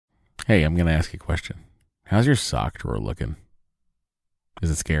Hey, I'm going to ask you a question. How's your sock drawer looking? Is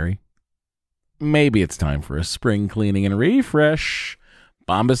it scary? Maybe it's time for a spring cleaning and refresh.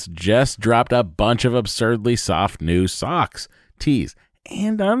 Bombas just dropped a bunch of absurdly soft new socks, tees,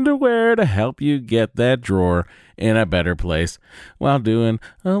 and underwear to help you get that drawer in a better place while doing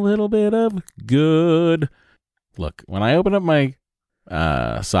a little bit of good. Look, when I open up my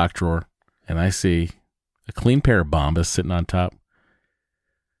sock drawer and I see a clean pair of Bombas sitting on top,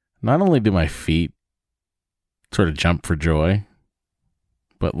 not only do my feet sort of jump for joy,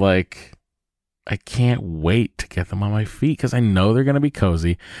 but I can't wait to get them on my feet because I know they're going to be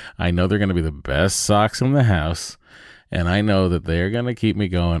cozy. I know they're going to be the best socks in the house, and I know that they're going to keep me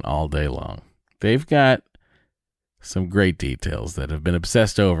going all day long. They've got some great details that have been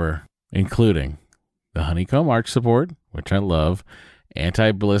obsessed over, including the honeycomb arch support, which I love,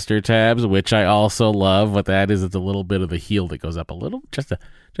 anti-blister tabs, which I also love. What that is, it's a little bit of the heel that goes up a little, just a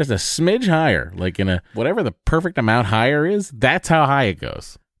smidge higher, like in a whatever the perfect amount higher is. That's how high it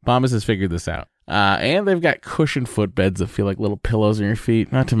goes. Bombas has figured this out. And they've got cushioned footbeds that feel like little pillows on your feet,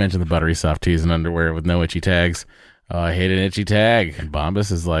 not to mention the buttery soft tees and underwear with no itchy tags. Oh, I hate an itchy tag. And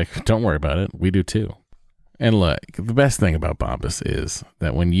Bombas is like, don't worry about it. We do too. And look, the best thing about Bombas is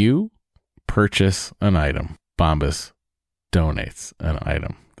that when you purchase an item, Bombas donates an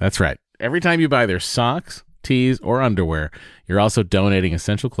item. That's right. Every time you buy their socks, tees, or underwear, you're also donating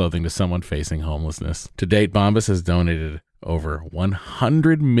essential clothing to someone facing homelessness. To date, Bombas has donated over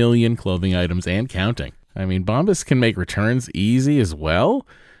 100 million clothing items and counting. I mean, Bombas can make returns easy as well.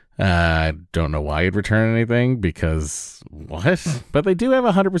 I don't know why you'd return anything because what? But they do have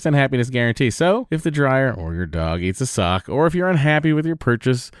a 100% happiness guarantee. So if the dryer or your dog eats a sock, or if you're unhappy with your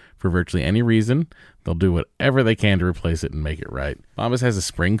purchase for virtually any reason, they'll do whatever they can to replace it and make it right. Bombas has a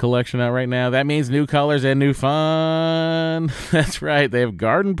spring collection out right now. That means new colors and new fun. That's right. They have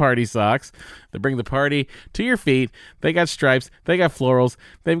garden party socks that bring the party to your feet. They got stripes. They got florals.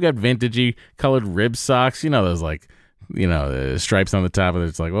 They've got vintagey colored rib socks. You know, those stripes on the top of it.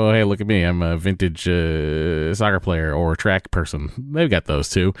 It's like, oh, hey, look at me. I'm a vintage soccer player or track person. They've got those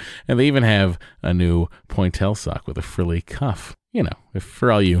too. And they even have a new pointelle sock with a frilly cuff. You know, if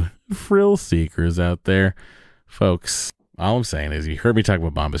for all you frill seekers out there, folks, all I'm saying is you heard me talk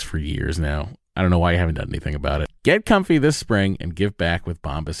about Bombas for years now. I don't know why you haven't done anything about it. Get comfy this spring and give back with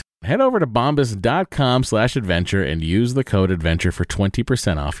Bombas. Head over to bombas.com/adventure and use the code adventure for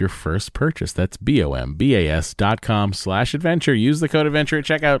 20% off your first purchase. That's bombas.com/adventure. Use the code adventure at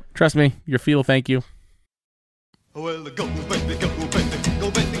checkout. Trust me, your feet will thank you. Well, go, baby, go, baby, go, baby, go,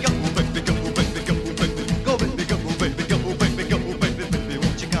 baby, go, baby, go, baby, go, baby, go, baby, go, baby, go, baby, baby,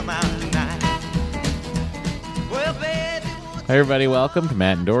 won't you come out tonight? Well, baby, Hi, everybody. Welcome to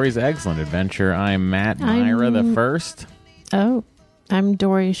Matt and Dory's Excellent Adventure. I'm Matt Myra the First. Oh, I'm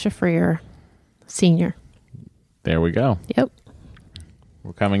Dory Shafrir, Senior. There we go. Yep.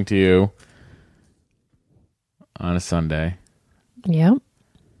 We're coming to you on a Sunday, Yep.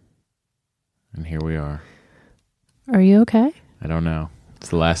 and here we are. Are you okay? I don't know. It's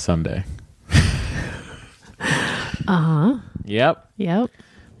the last Sunday. Uh-huh. Yep. Yep.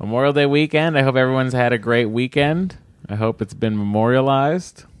 Memorial Day weekend. I hope everyone's had a great weekend. I hope it's been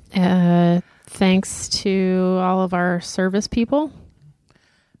memorialized. Thanks to all of our service people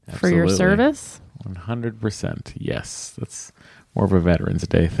for your service. 100%. Yes. That's more of a Veterans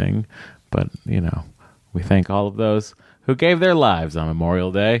Day thing. But, you know, we thank all of those who gave their lives on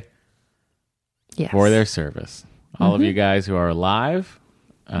Memorial Day Yes. for their service. All of you guys who are alive.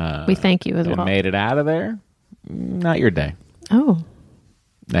 We thank you as and well. made it out of there. Not your day. Oh,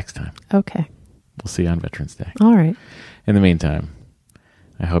 Next time. okay. We'll see you on Veterans Day. All right. In the meantime,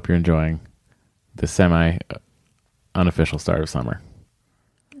 I hope you're enjoying the semi-unofficial start of summer.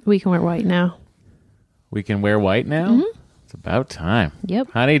 We can wear white now. We can wear white now? Mm-hmm. It's about time.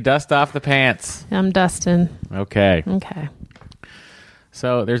 Yep. Honey, dust off the pants. I'm Dustin. Okay. Okay.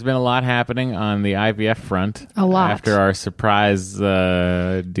 So there's been a lot happening on the IVF front. A lot. After our surprise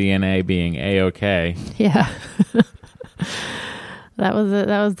DNA being A-OK. Yeah. That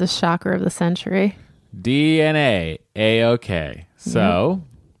was the shocker of the century. DNA A-OK. So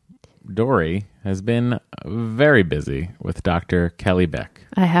Dory has been very busy with Dr. Kelly Beck.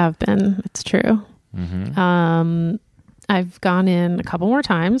 I have been. It's true. Mm-hmm. I've gone in a couple more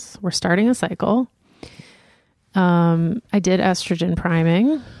times. We're starting a cycle. I did estrogen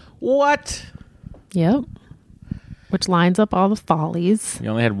priming. What? Yep. Which lines up all the follies. You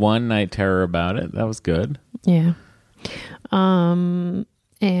only had one night terror about it. That was good. Yeah. And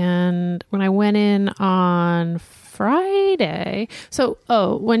when I went in on Friday,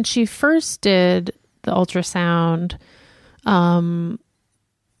 when she first did the ultrasound,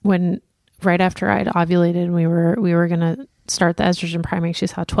 when right after I'd ovulated and we were going to start the estrogen priming, she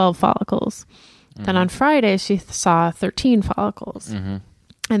saw 12 follicles. Then on Friday, she saw 13 follicles.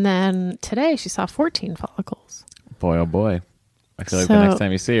 And then today, she saw 14 follicles. Boy, oh boy. I feel like the next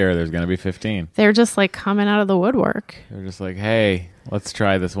time you see her, there's going to be 15. They're just like coming out of the woodwork. They're just like, hey, let's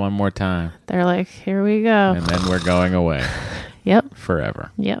try this one more time. They're like, here we go. And then we're going away. Yep.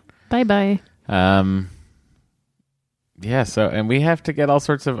 Forever. Yep. Bye-bye. Yeah, so, and we have to get all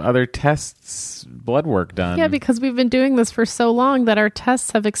sorts of other tests, blood work done. Yeah, because we've been doing this for so long that our tests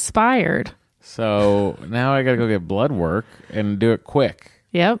have expired. So now I got to go get blood work and do it quick.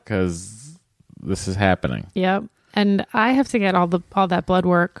 Yep. Because this is happening. Yep. And I have to get all that blood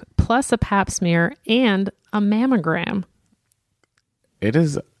work plus a pap smear and a mammogram. It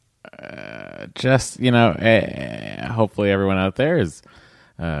is just, hopefully everyone out there is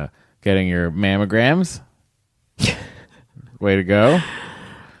getting your mammograms. Way to go.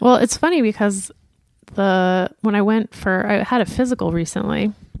 Well, it's funny because when I had a physical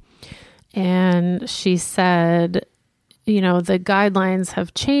recently, and she said, the guidelines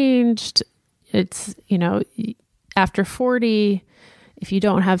have changed. It's, after 40, if you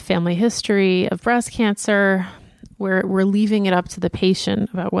don't have family history of breast cancer, we're leaving it up to the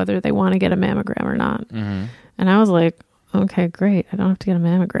patient about whether they want to get a mammogram or not. Mm-hmm. And I was like, okay, great. I don't have to get a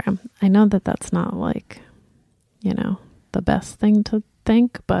mammogram. I know that that's not like, the best thing to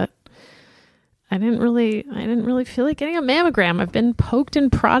think, but I didn't really feel like getting a mammogram. I've been poked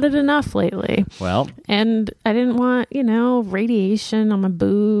and prodded enough lately. Well, and I didn't want, radiation on my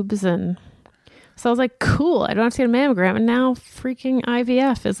boobs. And so I was like, cool, I don't have to get a mammogram. And now freaking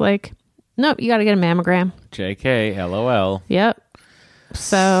IVF is like, nope, you got to get a mammogram. JK, LOL. Yep.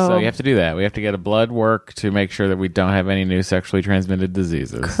 So you have to do that. We have to get a blood work to make sure that we don't have any new sexually transmitted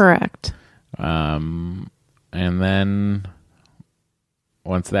diseases. Correct. And then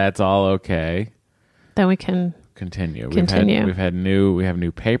once that's all okay, then we can continue. We have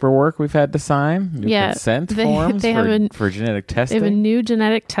new paperwork we've had to sign. New consent forms for genetic testing. They have a new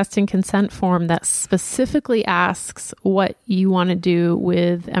genetic testing consent form that specifically asks what you want to do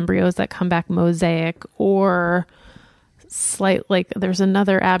with embryos that come back mosaic or there's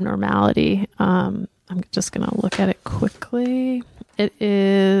another abnormality. I'm just going to look at it quickly. It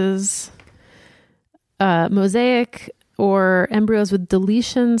is mosaic or embryos with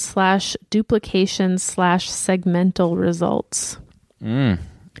deletion/duplication/segmental results.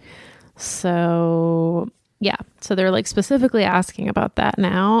 So they're like specifically asking about that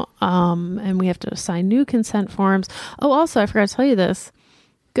now. And we have to sign new consent forms. Oh, also, I forgot to tell you this.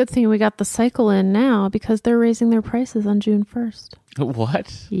 Good thing we got the cycle in now because they're raising their prices on June 1st.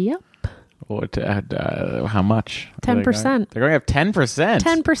 What? Yep. What? How much? 10%. They're going to have 10%.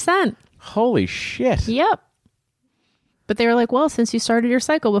 10%. Holy shit. Yep. But they were like, well, since you started your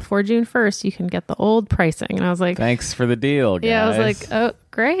cycle before June 1st, you can get the old pricing. And I was like, thanks for the deal, guys. Yeah, I was like, oh,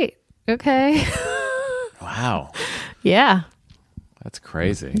 great. Okay. Wow. Yeah. That's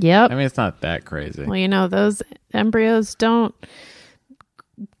crazy. Yep. I mean, it's not that crazy. Well, those embryos don't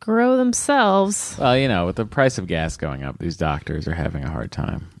grow themselves. Well, with the price of gas going up, these doctors are having a hard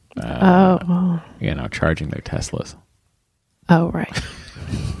time. Charging their Teslas. Oh, right.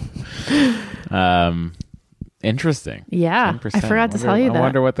 Interesting. Yeah. 10%. I forgot to tell you that. I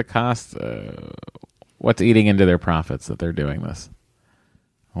wonder what the cost, what's eating into their profits that they're doing this.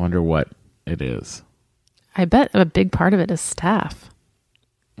 I wonder what it is. I bet a big part of it is staff.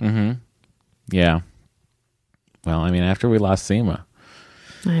 Mm-hmm. Yeah. Well, I mean, after we lost SEMA,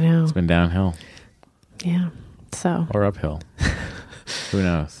 I know. It's been downhill. Yeah. So. Or uphill. Who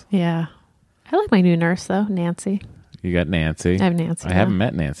knows? Yeah. I like my new nurse, though, Nancy. You got Nancy. I have Nancy. I haven't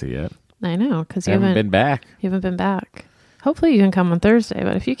met Nancy yet. I know, because you haven't been back. You haven't been back. Hopefully you can come on Thursday,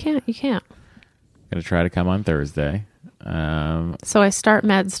 but if you can't, you can't. Going to try to come on Thursday. So I start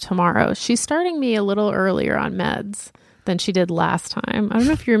meds tomorrow. She's starting me a little earlier on meds than she did last time. I don't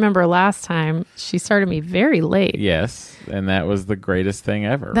know if you remember last time, she started me very late. Yes, and that was the greatest thing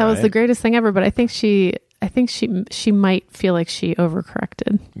ever. That was the greatest thing ever, but I think she might feel like she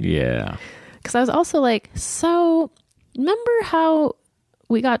overcorrected. Yeah. Because I was also like, so remember how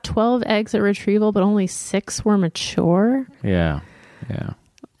we got 12 eggs at retrieval, but only 6 were mature? Yeah. Yeah.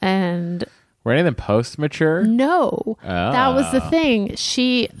 And were any of them post-mature? No. That was the thing.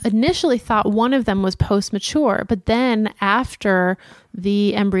 She initially thought one of them was post-mature, but then after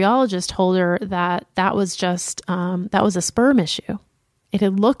the embryologist told her that was just, that was a sperm issue. It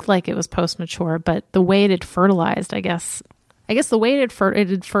had looked like it was post-mature, but the way it had fertilized, I guess the way it had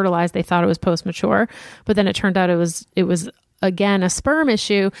fertilized, they thought it was post-mature, but then it turned out it was again a sperm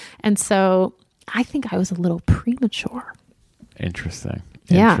issue. And so I think I was a little premature. Interesting.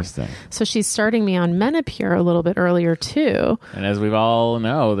 Yeah. Interesting. So she's starting me on Menopur a little bit earlier too. And as we've all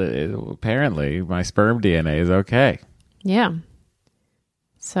know, apparently my sperm DNA is okay. Yeah.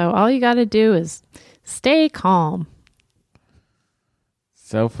 So all you got to do is stay calm.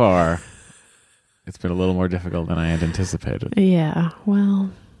 So far, it's been a little more difficult than I had anticipated. Yeah.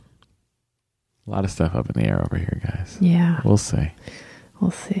 Well, A lot of stuff up in the air over here, guys. yeah. We'll see.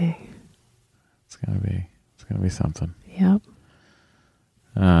 We'll see. It's gonna be something. Yep.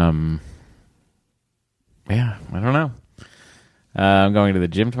 Yeah, I don't know. I'm going to the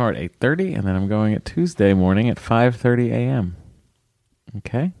gym tomorrow at 8:30, and then I'm going at Tuesday morning at 5:30 a.m.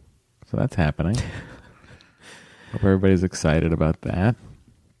 Okay, so that's happening. Hope everybody's excited about that.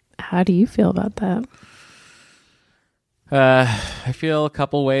 How do you feel about that? I feel a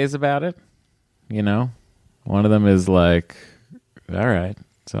couple ways about it. You know, one of them is like, all right,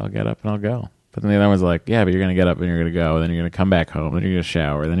 so I'll get up and I'll go. But then the other one's like, yeah, but you're going to get up and you're going to go. Then you're going to come back home. Then you're going to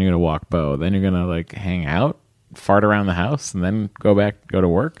shower. Then you're going to walk Bo. Then you're going to like hang out, fart around the house, and then go to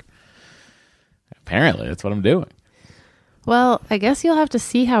work. Apparently, that's what I'm doing. Well, I guess you'll have to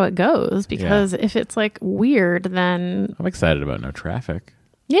see how it goes because if it's like weird, then I'm excited about no traffic.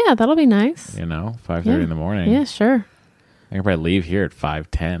 yeah, that'll be nice. You know, 5:30 in the morning. Yeah, sure. I can probably leave here at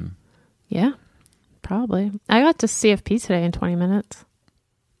 5:10. Yeah, probably. I got to CFP today in 20 minutes.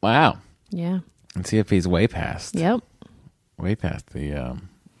 Wow. Yeah. And CFP's way past. Yep. Way past the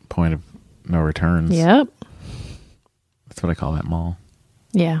point of no returns. Yep. That's what I call that mall.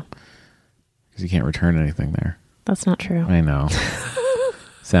 Yeah. Because you can't return anything there. That's not true. I know.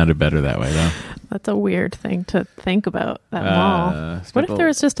 Sounded better that way, though. That's a weird thing to think about, that mall. What if there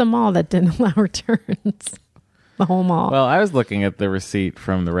was just a mall that didn't allow returns? The whole mall. Well, I was looking at the receipt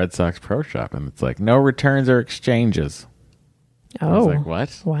from the Red Sox Pro Shop, and it's like, no returns or exchanges. I was like,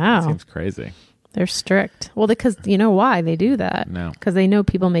 what? Wow. That seems crazy. They're strict. Well, because you know why they do that? No. Because they know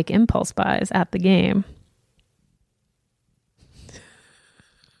people make impulse buys at the game.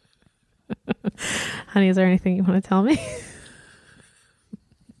 Honey, is there anything you want to tell me?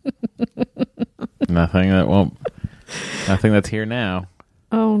 Nothing that's here now.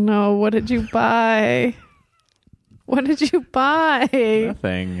 Oh no, what did you buy? What did you buy?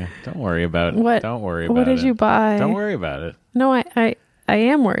 Nothing. Don't worry about it. What? Don't worry about it. What did you buy? Don't worry about it. No, I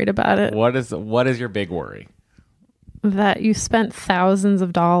am worried about it. What is your big worry? That you spent thousands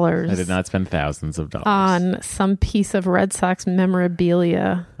of dollars. I did not spend thousands of dollars on some piece of Red Sox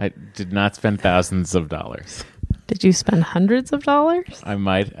memorabilia. I did not spend thousands of dollars. Did you spend hundreds of dollars? I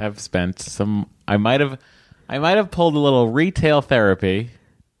might have spent some. I might have pulled a little retail therapy.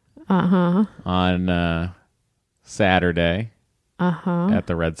 On Saturday. At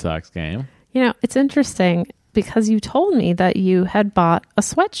the Red Sox game. You know, it's interesting because you told me that you had bought a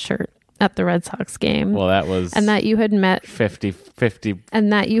sweatshirt at the Red Sox game. Well, that was... And that you had met... 50.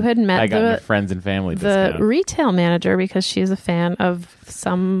 And that you had met I got the friends and family discount. The retail manager because she's a fan of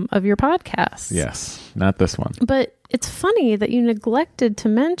some of your podcasts. Yes, not this one. But it's funny that you neglected to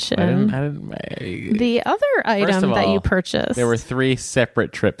mention the other item that you purchased. There were 3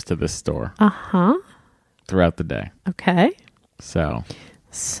 separate trips to this store. Throughout the day. Okay. So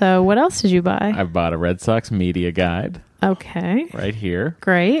what else did you buy? I bought a Red Sox media guide. Okay. Right here.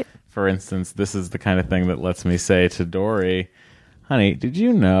 Great. For instance, this is the kind of thing that lets me say to Dory, honey, did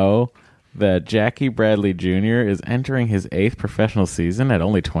you know that Jackie Bradley Jr. is entering his 8th professional season at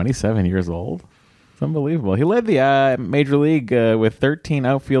only 27 years old? It's unbelievable. He led the Major League with 13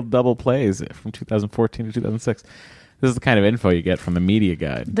 outfield double plays from 2014 to 2006. This is the kind of info you get from the media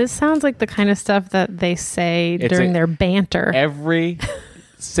guide. This sounds like the kind of stuff that they say during their banter. Every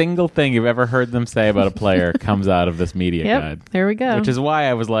single thing you've ever heard them say about a player comes out of this media guide. There we go. Which is why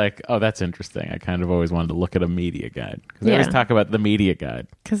I was like, oh, that's interesting. I kind of always wanted to look at a media guide. Because they always talk about the media guide.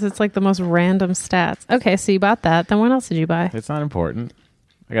 Because it's like the most random stats. Okay, so you bought that. Then what else did you buy? It's not important.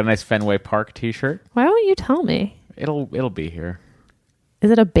 I got a nice Fenway Park t-shirt. Why won't you tell me? It'll be here.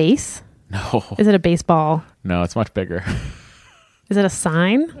 Is it a base? No. Is it a baseball? No, it's much bigger. Is it a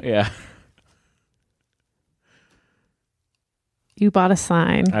sign? Yeah. You bought a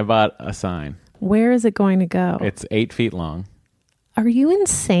sign. I bought a sign. Where is it going to go? It's 8 feet long. Are you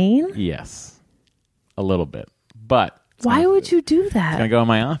insane? Yes. A little bit. But why would you do that? It's going to go in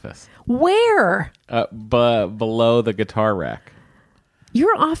my office. Where? Below the guitar rack.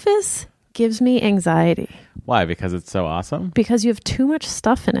 Your office gives me anxiety. Why? Because it's so awesome? Because you have too much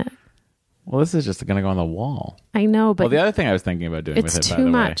stuff in it. Well, this is just going to go on the wall. I know, but... Well, the other thing I was thinking about doing with it, by the way,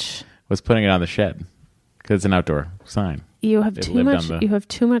 much. Was putting it on the shed. Because it's an outdoor sign. You have too much. You have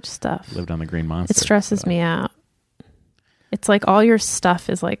too much stuff. Lived on the Green Monster. It stresses me out. It's like all your stuff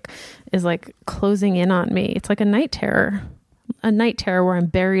is like closing in on me. It's like a night terror. a night terror where I'm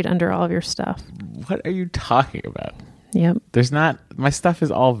buried under all of your stuff. What are you talking about? Yep. There's not. My stuff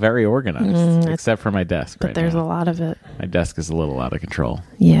is all very organized, except for my desk. But right there's now. a lot of it. My desk is a little out of control.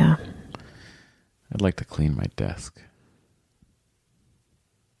 Yeah. I'd like to clean my desk.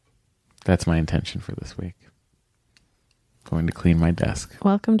 That's my intention for this week. Going to clean my desk.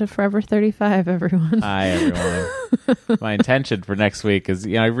 Welcome to Forever 35, everyone. Hi, everyone. My intention for next week is,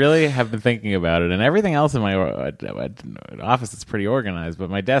 I really have been thinking about it, and everything else in my office is pretty organized, but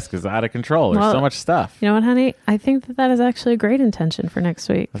my desk is out of control. There's so much stuff. You know what, honey? I think that is actually a great intention for next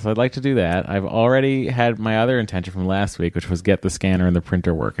week. So I'd like to do that. I've already had my other intention from last week, which was get the scanner and the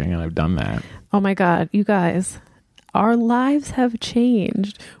printer working, and I've done that. Oh my God, you guys, our lives have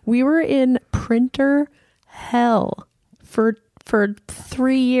changed. We were in printer hell for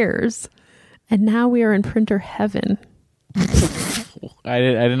 3 years, and now we are in printer heaven. I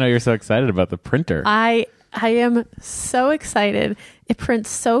didn't know you were so excited about the printer. I am so excited. It prints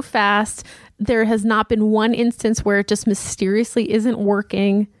so fast. There has not been one instance where it just mysteriously isn't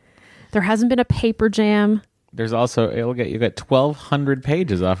working. There hasn't been a paper jam. There's also you get 1,200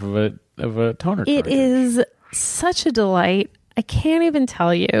 pages off of a toner. It cartridge. is such a delight. I can't even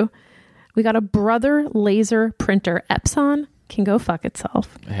tell you. We got a Brother laser printer. Epson can go fuck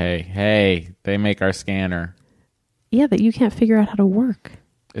itself. Hey, they make our scanner. Yeah, that you can't figure out how to work.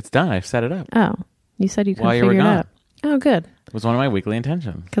 It's done. I've set it up. Oh, you said you couldn't While you were figure it gone. out. Oh, good. It was one of my weekly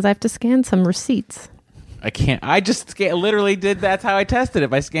intentions. Because I have to scan some receipts. I can't. I just literally did. That's how I tested it,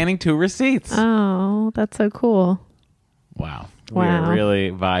 by scanning 2 receipts. Oh, that's so cool. Wow. We Wow. are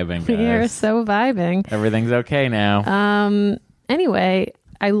really vibing, guys. We are so vibing. Everything's okay now. Anyway,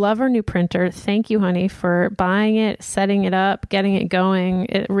 I love our new printer. Thank you, honey, for buying it, setting it up, getting it going.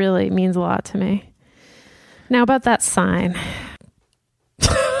 It really means a lot to me. Now about that sign.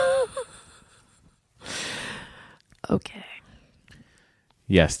 Okay.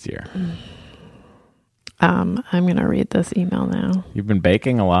 Yes, dear. I'm going to read this email now. You've been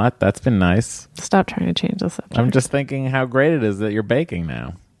baking a lot. That's been nice. Stop trying to change the subject. I'm just thinking how great it is that you're baking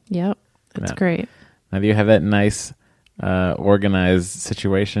now. Yep. It's Yeah. great. Now that you have that nice, organized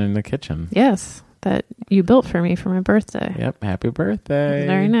situation in the kitchen. Yes. That you built for me for my birthday. Yep. Happy birthday. It's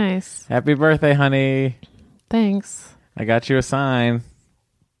very nice. Happy birthday, honey. Thanks. I got you a sign.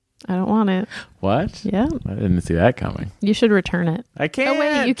 I don't want it. What? Yeah. I didn't see that coming. You should return it. I can't. Oh,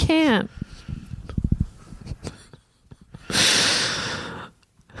 wait. You can't.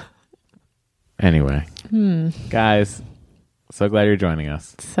 Anyway. Guys, so glad you're joining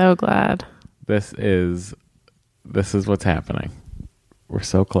us. So glad. This is what's happening. We're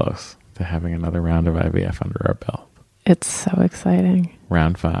so close to having another round of IVF under our belt. It's so exciting.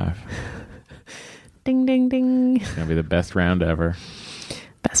 Round 5. Ding, ding, ding. It's gonna be the best round ever.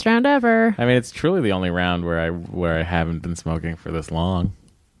 Best round ever. I mean, it's truly the only round where I haven't been smoking for this long.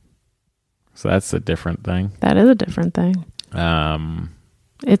 So that's a different thing. That is a different thing. Um,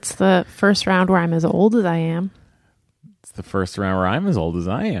 It's the first round where I'm as old as I am. it's the first round where I'm as old as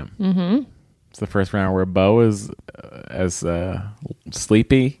I am. Mm-hmm. It's the first round where Bo is as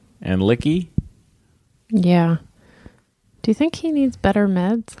sleepy and licky. Yeah. Do you think he needs better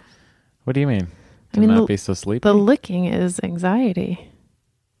meds? What do you mean? I mean, not be so sleepy. The licking is anxiety.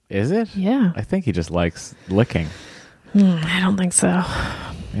 Is it? Yeah. I think he just likes licking. I don't think so.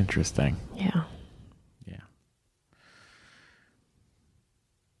 Interesting. Yeah. Yeah.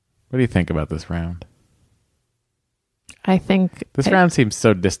 What do you think about this round? I think This round seems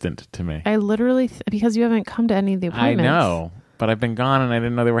so distant to me. I literally because you haven't come to any of the I appointments. know, but I've been gone and I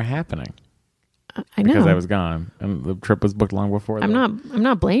didn't know they were happening I know. because I was gone and the trip was booked long before. I'm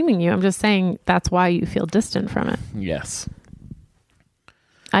not blaming you. I'm just saying that's why you feel distant from it. Yes.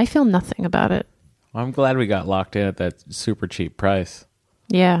 I feel nothing about it. Well, I'm glad we got locked in at that super cheap price.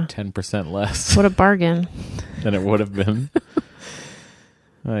 Yeah. 10% less What a bargain. than it would have been.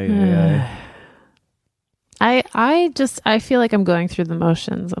 Ay. I feel like I'm going through the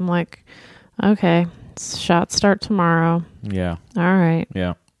motions. I'm like, okay, shots start tomorrow. Yeah. All right.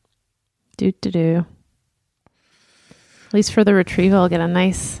 Yeah. Do. At least for the retrieval, I'll get a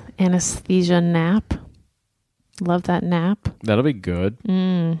nice anesthesia nap. Love that nap. That'll be good.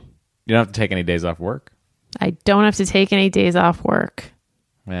 You don't have to take any days off work. I don't have to take any days off work.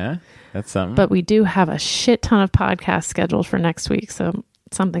 Yeah. That's something. But we do have a shit ton of podcasts scheduled for next week, so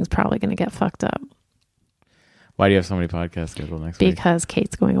something's probably going to get fucked up. Why do you have so many podcasts scheduled next week? Because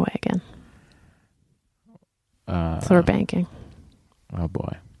Kate's going away again. So we're banking. Oh,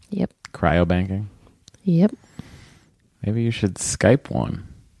 boy. Yep. Cryo banking? Yep. Maybe you should Skype one.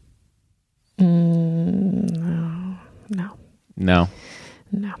 No. No?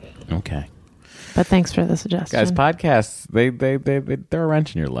 No. Okay. But thanks for the suggestion. Guys, podcasts, they're a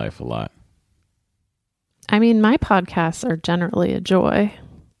wrench in your life a lot. I mean, my podcasts are generally a joy.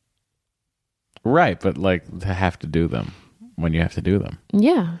 Right, but like to have to do them when you have to do them.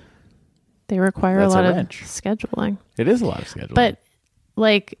 Yeah. They require That's a lot a of wrench. scheduling. It is a lot of scheduling. But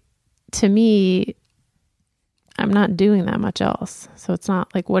like to me, I'm not doing that much else. So it's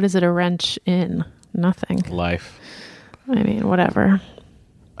not like, what is it a wrench in? Nothing. Life. I mean, whatever.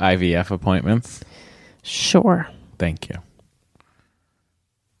 IVF appointments. Sure. Thank you.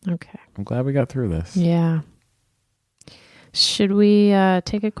 Okay. I'm glad we got through this. Yeah. Should we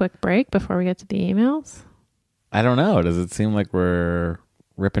take a quick break before we get to the emails? I don't know. Does it seem like we're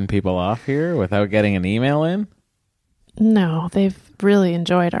ripping people off here without getting an email in? No, they've really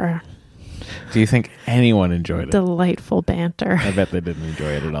enjoyed our Do you think anyone enjoyed it? delightful banter. I bet they didn't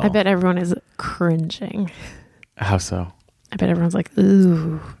enjoy it at all. I bet everyone is cringing. How so? I bet everyone's like,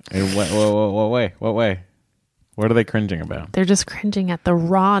 ooh. What way? What are they cringing about? They're just cringing at the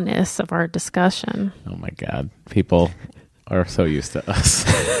rawness of our discussion. Oh my God. People are so used to us.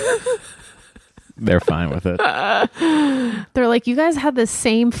 They're fine with it. They're like, you guys had the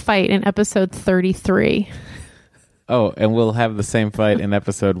same fight in episode 33. Oh, and we'll have the same fight in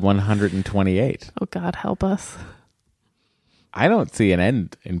episode 128. Oh, God, help us. I don't see an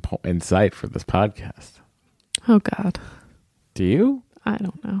end in sight for this podcast. Oh, God. Do you? I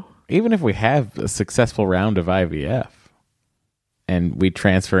don't know. Even if we have a successful round of IVF and we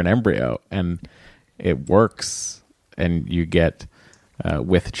transfer an embryo and it works and you get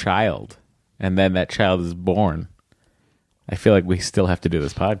with child and then that child is born, I feel like we still have to do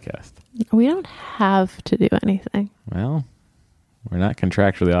this podcast. We don't have to do anything. Well, we're not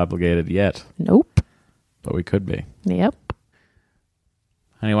contractually obligated yet, Nope. but we could be. Yep.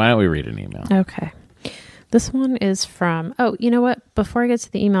 Honey, why don't we read an email? Okay. This one is from, you know what? Before I get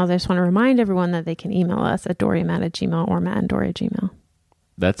to the emails, I just want to remind everyone that they can email us at DoryMatt@gmail or Matt@Dory@gmail.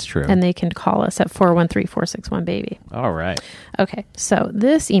 That's true. And they can call us at 413-461-BABY. All right. Okay, so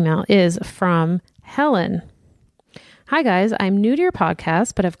this email is from Helen. Hi guys, I'm new to your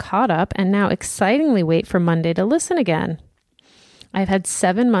podcast, but I've caught up and now excitingly wait for Monday to listen again. I've had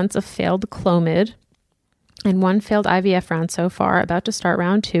 7 months of failed Clomid and 1 failed IVF round so far, about to start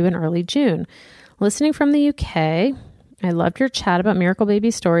round 2 in early June. Listening from the UK, I loved your chat about miracle baby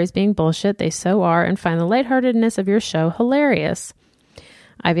stories being bullshit. They so are, and find the lightheartedness of your show hilarious.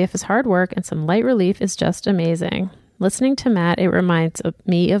 IVF is hard work, and some light relief is just amazing. Listening to Matt, it reminds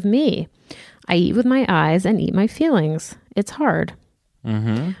me of me. I eat with my eyes and eat my feelings. It's hard.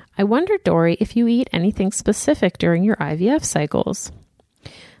 Mm-hmm. I wonder, Dory, if you eat anything specific during your IVF cycles.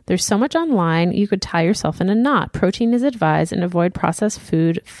 There's so much online, you could tie yourself in a knot. Protein is advised and avoid processed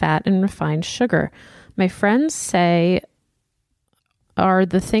food, fat, and refined sugar. My friends say, are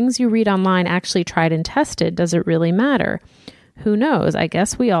the things you read online actually tried and tested? Does it really matter? Who knows? I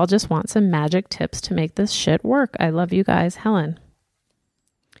guess we all just want some magic tips to make this shit work. I love you guys, Helen.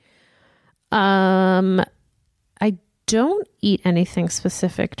 I don't eat anything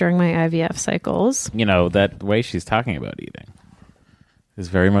specific during my IVF cycles. You know, that way she's talking about eating is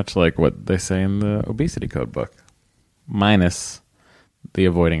very much like what they say in the obesity code book, minus the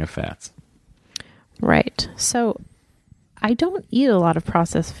avoiding of fats. Right. So I don't eat a lot of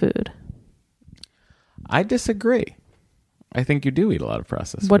processed food. I disagree. I think you do eat a lot of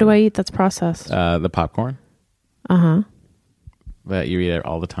processed What food. do I eat that's processed? The popcorn Uh-huh. that you eat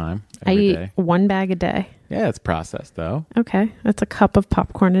all the time, I every eat day. 1 bag a day. Yeah, it's processed, though. Okay. That's a cup of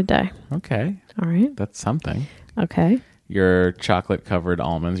popcorn a day. Okay, All right. that's something. Okay. Your chocolate-covered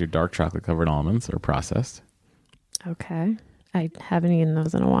almonds, your dark chocolate-covered almonds are processed. Okay. I haven't eaten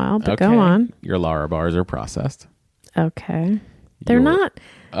those in a while, but Okay. go on. Your Lara bars are processed. Okay. They're Your- not,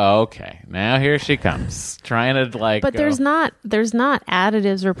 Okay, now here she comes, trying to but there's not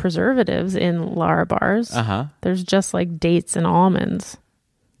additives or preservatives in Lara bars. Uh-huh, There's just like dates and almonds.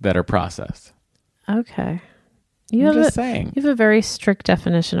 that are processed. Okay. I'm You just saying. have a very strict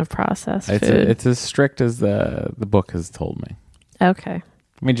definition of processed food. It's as strict as the book has told me. Okay.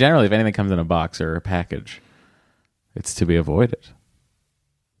 I mean, generally, if anything comes in a box or a package, it's to be avoided.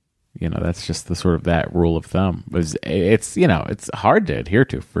 You know, that's just the sort of that rule of thumb. It's you know, it's hard to adhere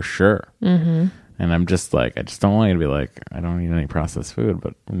to for sure. Mm-hmm. And I'm just like, I just don't want you to be like, I don't eat any processed food,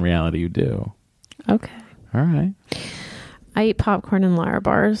 but in reality, you do. Okay. All right, I eat popcorn and Lara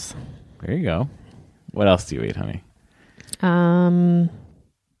bars. there you go. What else do you eat, honey?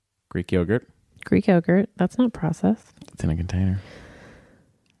 Greek yogurt. Greek yogurt. That's not processed. It's in a container.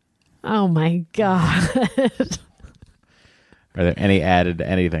 Oh my God. Are there any added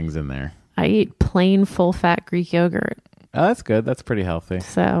anythings in there? I eat plain full fat Greek yogurt. Oh, that's good. That's pretty healthy.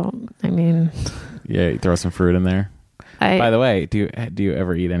 So, I mean, Yeah, you throw some fruit in there. By the way, do you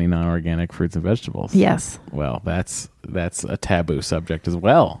ever eat any non-organic fruits and vegetables? yes. Well, that's a taboo subject as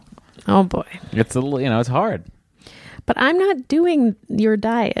well. Oh boy. It's it's hard. But I'm not doing your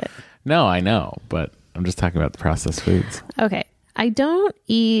diet. No, I know, but I'm just talking about the processed foods. Okay. I don't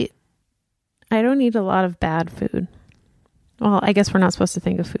eat a lot of bad food. Well, I guess we're not supposed to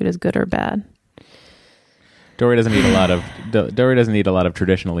think of food as good or bad. Dory doesn't eat a lot of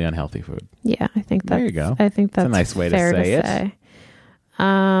traditionally unhealthy food. Yeah, I think that's There you go. I think that's a nice way to fair say it. say.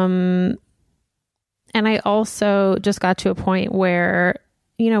 And I also just got to a point where,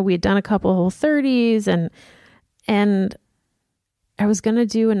 we had done a couple Whole 30s and I was going to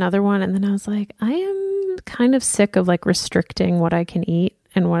do another one. And then I was like, I am kind of sick of like restricting what I can eat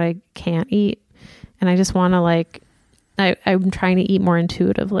and what I can't eat. And I just want to I'm trying to eat more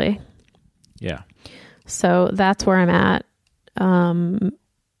intuitively. Yeah. So that's where I'm at.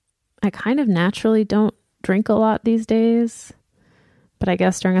 I kind of naturally don't drink a lot these days, but I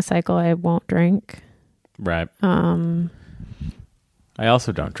guess during a cycle I won't drink. Right. I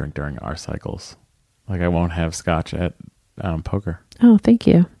also don't drink during our cycles. Like I won't have scotch at poker. Oh, thank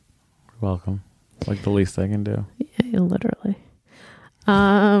you. You're welcome. Like the least I can do. Yeah, literally.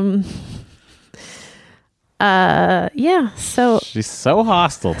 Yeah. So She's so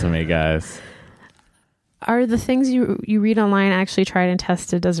hostile to me, guys. are the things you read online actually tried and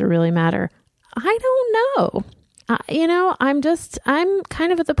tested? Does it really matter? I don't know. I'm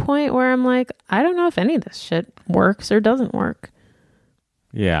kind of at the point where I'm like, I don't know if any of this shit works or doesn't work.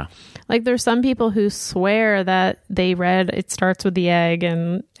 Yeah. Like there's some people who swear that they read It Starts with the Egg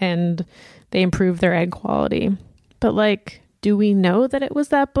and they improve their egg quality. But like, do we know that it was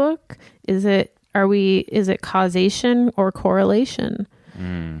that book? Is it causation or correlation?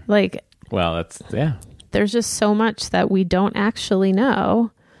 Like, well, there's just so much that we don't actually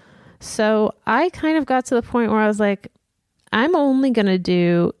know. So I kind of got to the point where I was like, I'm only going to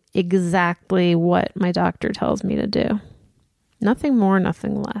do exactly what my doctor tells me to do. Nothing more,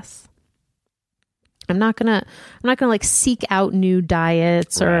 nothing less. I'm not going to like seek out new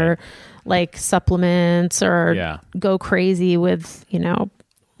diets or like supplements or go crazy with,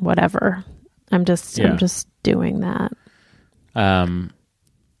 whatever. I'm just doing that. And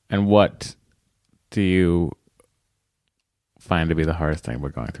what do you find to be the hardest thing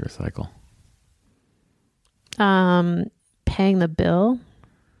about going through a cycle? Paying the bill.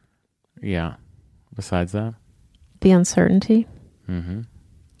 Yeah. Besides that? The uncertainty. Mm-hmm.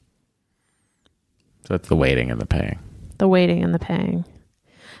 So it's the waiting and the paying. The waiting and the paying.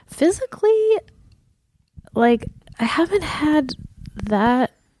 Physically, like, I haven't had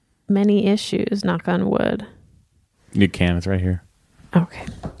that many issues, knock on wood. You can, it's right here. Okay.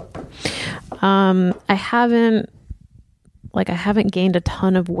 I haven't gained a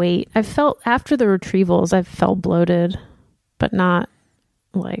ton of weight. I've felt after the retrievals, I've felt bloated, but not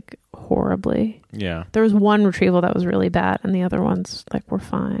like horribly. Yeah. There was one retrieval that was really bad and the other ones like were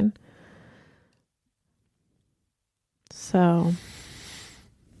fine. So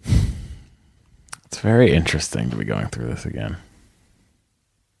it's very interesting to be going through this again.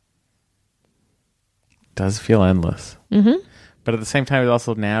 It does feel endless. Mm-hmm. But at the same time, it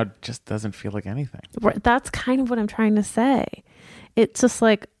also now just doesn't feel like anything. That's kind of what I'm trying to say. It's just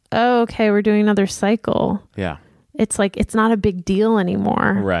like, oh, okay, we're doing another cycle. Yeah. It's like, it's not a big deal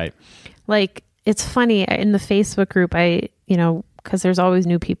anymore. Right. Like, it's funny in the Facebook group, because there's always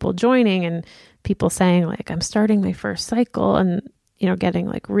new people joining and people saying like, I'm starting my first cycle and, getting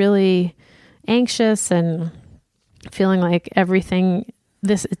like really anxious and feeling like everything,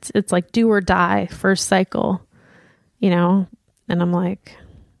 it's like do or die first cycle, And I'm like,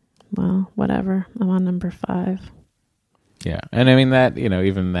 well, whatever. I'm on number 5. Yeah. And I mean that,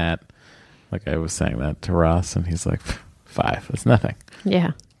 even that, like I was saying that to Ross and he's like, 5, it's nothing.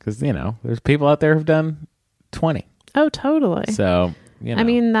 Yeah. Because, there's people out there who've done 20. Oh, totally. So, I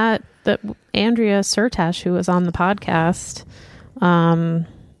mean, that Andrea Sertash, who was on the podcast,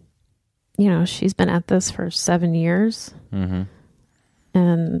 she's been at this for 7 years. Mm-hmm.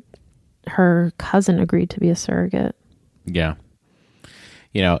 And her cousin agreed to be a surrogate. Yeah.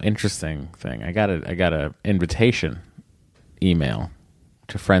 Interesting thing. I got a invitation email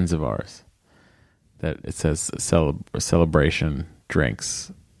to friends of ours that it says celebration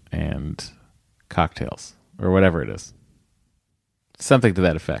drinks and cocktails or whatever it is. Something to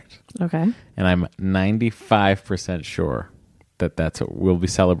that effect. Okay. And I'm 95% sure that that's what we'll be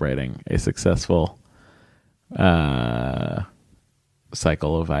celebrating, a successful cycle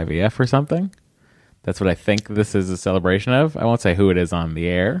of IVF or something. That's what I think this is a celebration of. I won't say who it is on the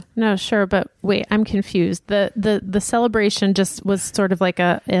air. No, sure, but wait, I'm confused. The celebration just was sort of like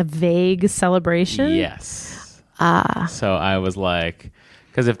a vague celebration? Yes. So I was like,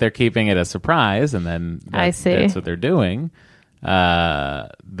 because if they're keeping it a surprise and then I see. that's what they're doing,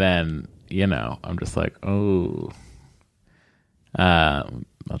 then, I'm just like, oh.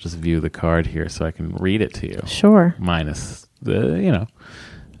 I'll just view the card here so I can read it to you. Sure. Minus the,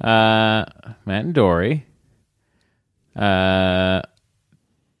 Matt and Dory. Dinner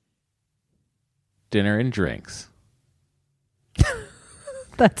and drinks.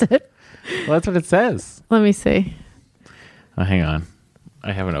 That's it? Well, that's what it says. Let me see. Oh, hang on.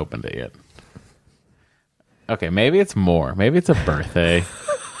 I haven't opened it yet. Okay, maybe it's more. Maybe it's a birthday.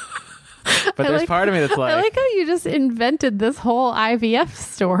 But there's part of me that's like... I like how you just invented this whole IVF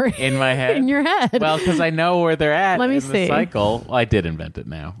story. In my head? In your head. Well, because I know where they're at Let me in see. the cycle. Well, I did invent it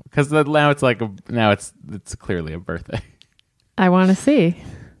now. Because now it's like... now it's clearly a birthday. I want to see.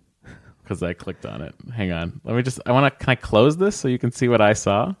 Because I clicked on it. Hang on. Let me just... Can I close this so you can see what I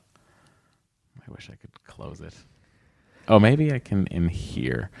saw? I wish I could close it. Oh, maybe I can in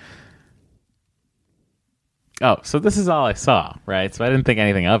here. Oh, so this is all I saw, right? So I didn't think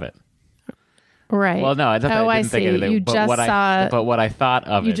anything of it. Right. Well, no, I didn't I think see. anything. You but just saw... But what I thought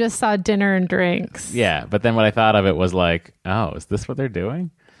of it... You just saw dinner and drinks. Yeah, but then what I thought of it was like, oh, is this what they're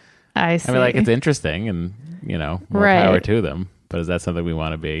doing? I see. I mean, like, it's interesting and, more Right. power to them. But is that something we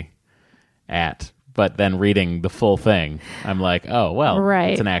want to be at? But then reading the full thing, I'm like, oh, well,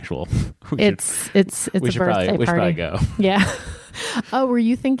 Right. it's an actual... It's a birthday party. We should probably go. Yeah. Oh, were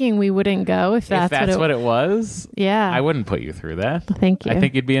you thinking we wouldn't go if that's, what it was? Yeah. I wouldn't put you through that. Thank you. I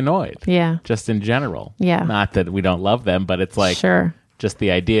think you'd be annoyed. Yeah. Just in general. Yeah. Not that we don't love them, but it's like Sure. just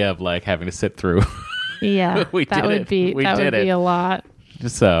the idea of like having to sit through. Yeah. We that did would it. be We that did would be it. a lot.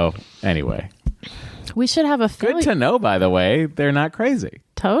 So anyway, We should have a good failure. to know. By the way, they're not crazy.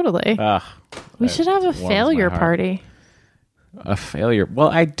 Totally. We should have a warms my failure heart. party. A failure. Well,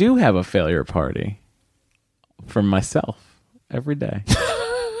 I do have a failure party for myself every day.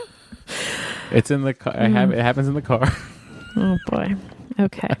 It's in the car. It happens in the car. Oh boy.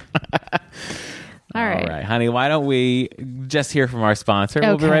 Okay. All right. All right, honey. Why don't we just hear from our sponsor?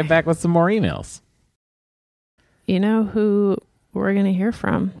 We'll be Okay. right back with some more emails. You know who we're going to hear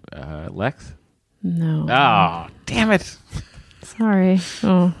from? Lex. No. Oh, damn it! Sorry.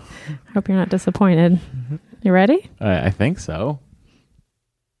 Oh, I hope you're not disappointed. You ready? I think so.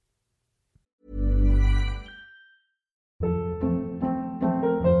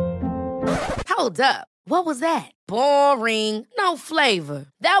 Hold up. What was that? Boring. No flavor.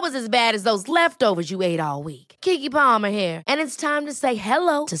 That was as bad as those leftovers you ate all week. Keke Palmer here, and it's time to say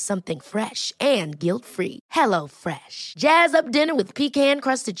hello to something fresh and guilt-free. Hello Fresh. Jazz up dinner with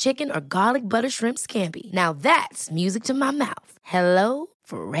pecan-crusted chicken or garlic butter shrimp scampi. Now that's music to my mouth. Hello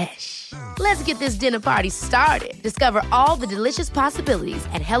Fresh. Let's get this dinner party started. Discover all the delicious possibilities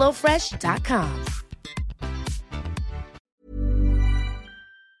at hellofresh.com.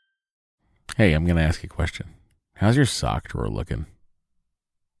 Hey, I'm going to ask you a question. How's your sock drawer looking?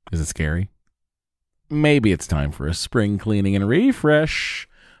 Is it scary? Maybe it's time for a spring cleaning and refresh.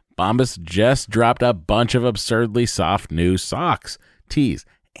 Bombas just dropped a bunch of absurdly soft new socks, tees,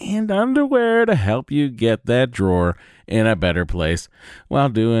 and underwear to help you get that drawer in a better place while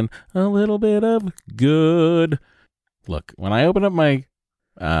doing a little bit of good. Look, when I open up my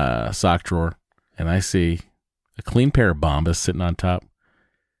sock drawer and I see a clean pair of Bombas sitting on top,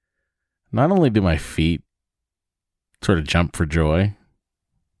 not only do my feet sort of jump for joy,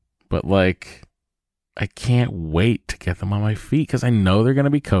 but like I can't wait to get them on my feet because I know they're going to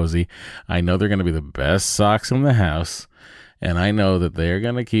be cozy. I know they're going to be the best socks in the house, and I know that they're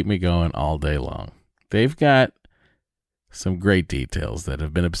going to keep me going all day long. They've got some great details that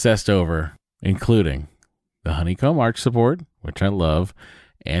have been obsessed over, including the honeycomb arch support, which I love,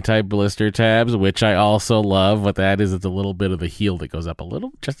 anti-blister tabs, which I also love. What that is, it's a little bit of the heel that goes up a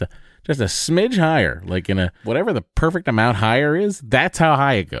little, just a smidge higher, like in a whatever the perfect amount higher is. That's how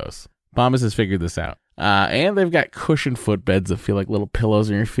high it goes. Bombas has figured this out. And they've got cushioned footbeds that feel like little pillows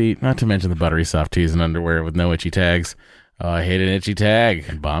on your feet, not to mention the buttery soft tees and underwear with no itchy tags. Oh, I hate an itchy tag.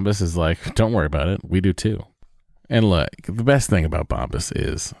 And Bombas is like, don't worry about it. We do too. And look, the best thing about Bombas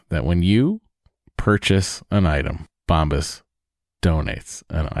is that when you purchase an item, Bombas donates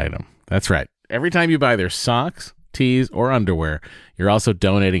an item. That's right. Every time you buy their socks, tees, or underwear, you're also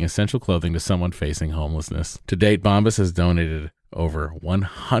donating essential clothing to someone facing homelessness. To date, Bombas has donated over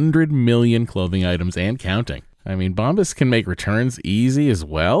 100 million clothing items and counting. I mean, Bombas can make returns easy as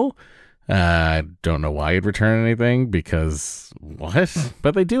well. I don't know why you'd return anything, because what?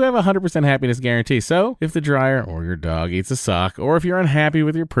 But they do have a 100% happiness guarantee. So if the dryer or your dog eats a sock, or if you're unhappy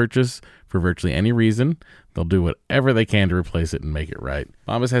with your purchase for virtually any reason, they'll do whatever they can to replace it and make it right.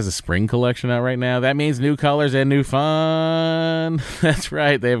 Bombas has a spring collection out right now. That means new colors and new fun. That's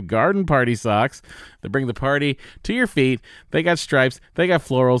right. They have garden party socks that bring the party to your feet. They got stripes. They got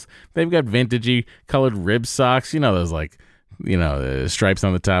florals. They've got vintagey colored rib socks. You know, those stripes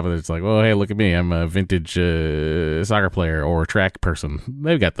on the top of it. It's like, well, hey, look at me. I'm a vintage soccer player or track person.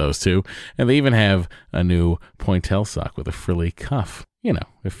 They've got those too. And they even have a new pointelle sock with a frilly cuff. You know,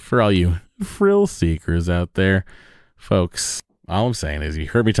 if for all you frill seekers out there, folks, all I'm saying is you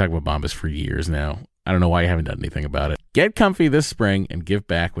heard me talk about Bombas for years now. I don't know why you haven't done anything about it. Get comfy this spring and give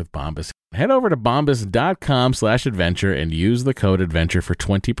back with Bombas. Head over to bombas.com/adventure and use the code adventure for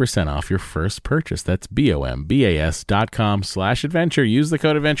 20% off your first purchase. That's bombas.com/adventure. Use the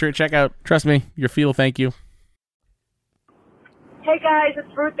code adventure at checkout. Trust me, your feet will thank you. Hey guys,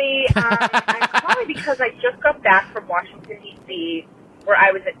 it's Ruthie. I'm calling because I just got back from Washington, D.C., where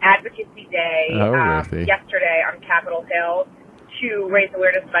I was at Advocacy Day yesterday on Capitol Hill to raise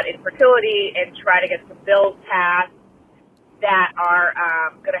awareness about infertility and try to get some bills passed that are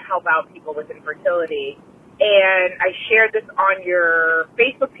going to help out people with infertility. And I shared this on your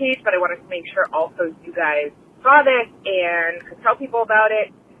Facebook page, but I wanted to make sure also you guys saw this and could tell people about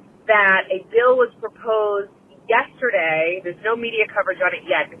it, that a bill was proposed yesterday. There's no media coverage on it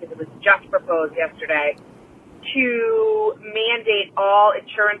yet because it was just proposed yesterday, to mandate all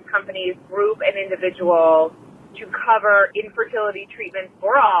insurance companies, group and individual, to cover infertility treatments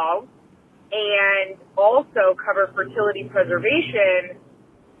for all, and also cover fertility preservation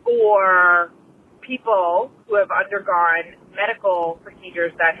for people who have undergone medical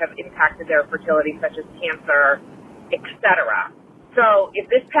procedures that have impacted their fertility, such as cancer, etc. So if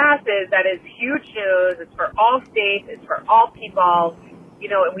this passes, that is huge news. It's for all states. It's for all people. You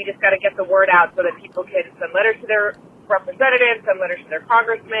know, and we just got to get the word out so that people can send letters to their representatives, send letters to their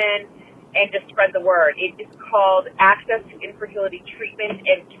congressmen, and just spread the word. It is called Access to Infertility Treatment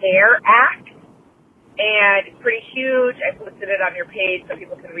and Care Act, and it's pretty huge. I posted it on your page so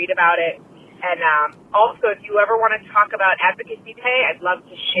people can read about it. And also, if you ever want to talk about Advocacy Day, I'd love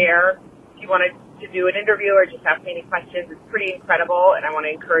to share. If you wanted to do an interview or just ask me any questions, it's pretty incredible, and I want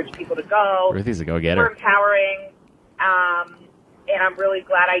to encourage people to go. Ruthie's a go-getter. It's empowering. And I'm really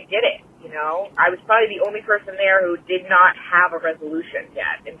glad I did it, you know. I was probably the only person there who did not have a resolution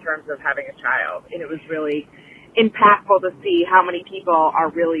yet in terms of having a child. And it was really impactful to see how many people are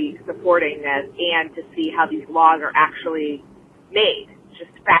really supporting this and to see how these laws are actually made. It's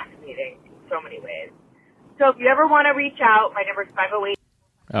just fascinating in so many ways. So if you ever want to reach out, my number is 508.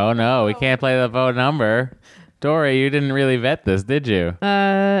 Oh, no, we can't play the phone number. Dory, you didn't really vet this, did you?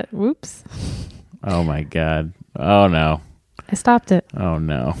 Whoops. Oh, my God. Oh, no. I stopped it. Oh,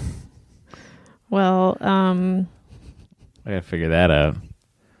 no. Well, I gotta figure that out.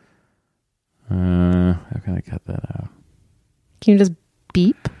 How can I cut that out? Can you just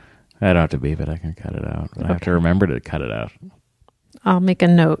beep? I don't have to beep it. I can cut it out. But I have to remember to cut it out. I'll make a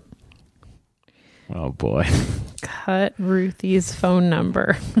note. Oh, boy. Cut Ruthie's phone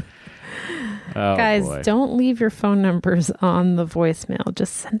number. Oh, guys, boy. don't leave your phone numbers on the voicemail.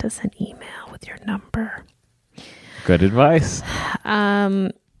 Just send us an email with your number. Good advice.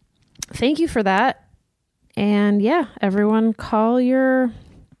 Thank you for that. And yeah, everyone call your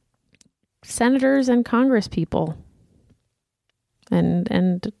senators and Congress people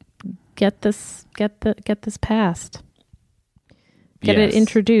and get this passed. Get it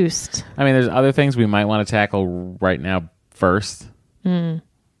introduced. I mean, there's other things we might want to tackle right now first,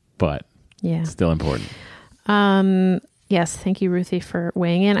 but yeah, it's still important. Yes, thank you, Ruthie, for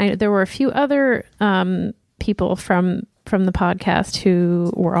weighing in. There were a few other people from the podcast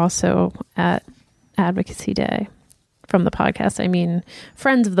who were also at Advocacy Day. From the podcast, I mean,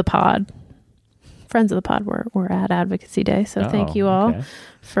 friends of the pod were at Advocacy Day. So thank you all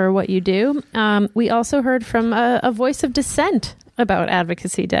for what you do. We also heard from a voice of dissent about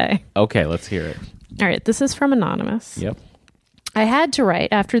Advocacy Day. Okay, let's hear it. All right, this is from Anonymous. Yep. I had to write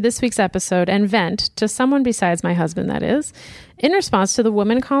after this week's episode and vent to someone besides my husband, that is, in response to the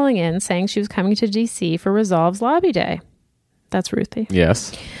woman calling in saying she was coming to D.C. for Resolve's Lobby Day. That's Ruthie.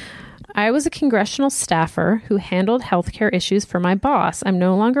 Yes. I was a congressional staffer who handled healthcare issues for my boss. I'm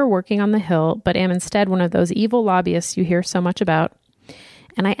no longer working on the Hill, but am instead one of those evil lobbyists you hear so much about.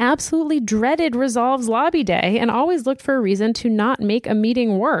 And I absolutely dreaded Resolve's Lobby Day and always looked for a reason to not make a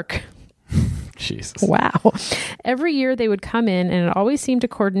meeting work. Jesus. Wow. Every year they would come in and it always seemed to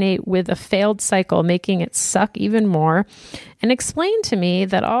coordinate with a failed cycle, making it suck even more, and explain to me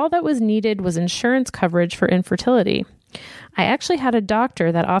that all that was needed was insurance coverage for infertility. I actually had a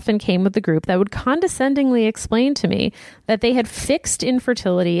doctor that often came with the group that would condescendingly explain to me that they had fixed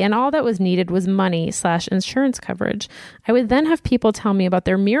infertility and all that was needed was money/insurance coverage. I would then have people tell me about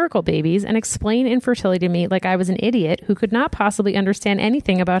their miracle babies and explain infertility to me like I was an idiot who could not possibly understand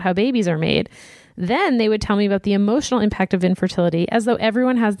anything about how babies are made. Then they would tell me about the emotional impact of infertility as though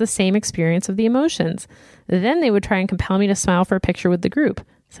everyone has the same experience of the emotions. Then they would try and compel me to smile for a picture with the group,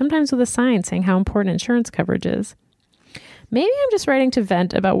 sometimes with a sign saying how important insurance coverage is. Maybe I'm just writing to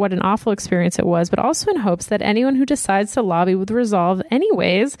vent about what an awful experience it was, but also in hopes that anyone who decides to lobby with resolve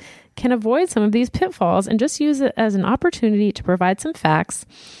anyways can avoid some of these pitfalls and just use it as an opportunity to provide some facts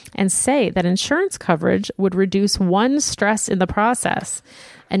and say that insurance coverage would reduce one stress in the process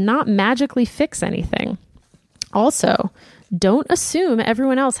and not magically fix anything. Also, don't assume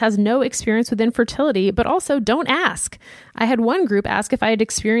everyone else has no experience with infertility, but also don't ask. I had one group ask if I had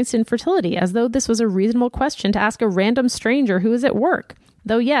experienced infertility, as though this was a reasonable question to ask a random stranger who is at work.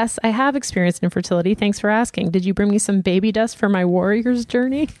 Though yes, I have experienced infertility. Thanks for asking. Did you bring me some baby dust for my warrior's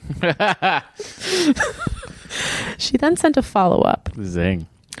journey? She then sent a follow-up. Zing.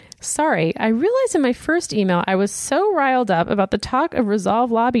 Sorry, I realized in my first email I was so riled up about the talk of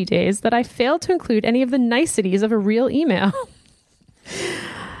Resolve Lobby Days that I failed to include any of the niceties of a real email.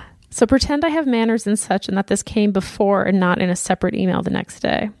 So pretend I have manners and such and that this came before and not in a separate email the next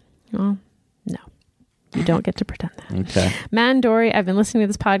day. Well, no. You don't get to pretend that. Okay. Matt and Dory, I've been listening to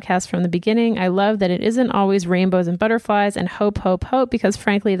this podcast from the beginning. I love that it isn't always rainbows and butterflies and hope, hope, hope, because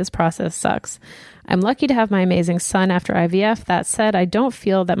frankly, this process sucks. I'm lucky to have my amazing son after IVF. That said, I don't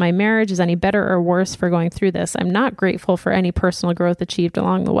feel that my marriage is any better or worse for going through this. I'm not grateful for any personal growth achieved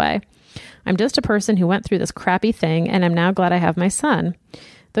along the way. I'm just a person who went through this crappy thing, and I'm now glad I have my son.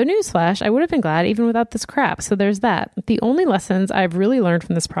 Though newsflash, I would have been glad even without this crap, so there's that. The only lessons I've really learned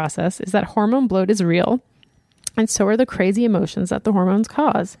from this process is that hormone bloat is real, and so are the crazy emotions that the hormones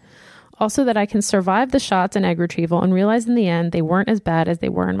cause. Also that I can survive the shots and egg retrieval and realize in the end they weren't as bad as they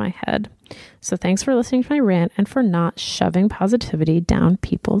were in my head. So thanks for listening to my rant and for not shoving positivity down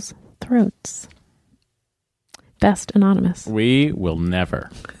people's throats. Best Anonymous. We will never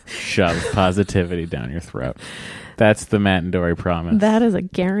shove positivity down your throat. That's the Matt and Dory promise. That is a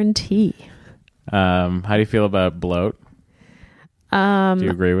guarantee. How do you feel about bloat? Do you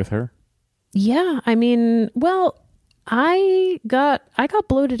agree with her? Yeah, I mean, well, I got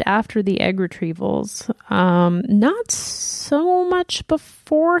bloated after the egg retrievals. Not so much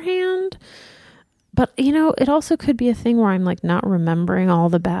beforehand, but you know, it also could be a thing where I'm like not remembering all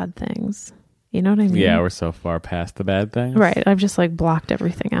the bad things. You know what I mean? Yeah, we're so far past the bad things. Right. I've just like blocked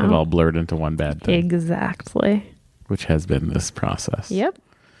everything out. We've all blurred into one bad thing. Exactly. Which has been this process. Yep.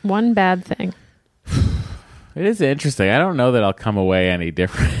 One bad thing. It is interesting. I don't know that I'll come away any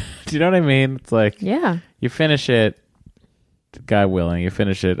different. Do you know what I mean? It's like, yeah, you finish it, God willing, you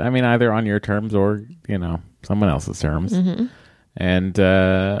finish it. I mean, either on your terms or, you know, someone else's terms. Mm-hmm. And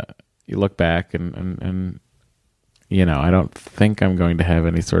you look back and, you know, I don't think I'm going to have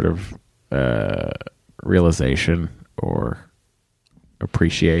any sort of realization or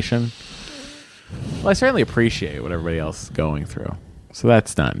appreciation. Well, I certainly appreciate what everybody else is going through. So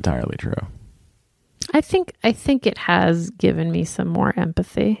that's not entirely true. I think it has given me some more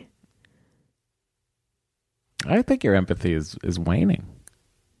empathy. I think your empathy is waning.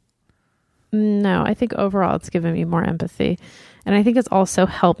 No, I think overall it's given me more empathy. And I think it's also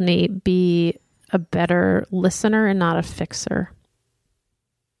helped me be a better listener and not a fixer.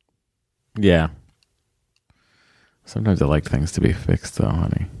 Yeah. Sometimes I like things to be fixed though,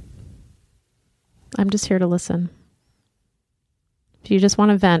 honey. I'm just here to listen. If you just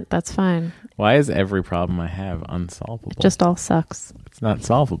want to vent, that's fine. Why is every problem I have unsolvable? It just all sucks. It's not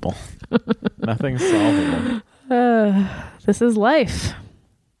solvable. Nothing's solvable. This is life.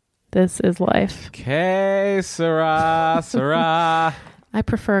 This is life. Okay, Sarah, Sarah. I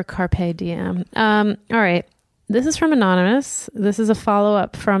prefer Carpe Diem. All right. This is from Anonymous. This is a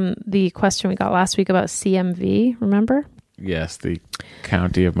follow-up from the question we got last week about CMV, remember? Yes, the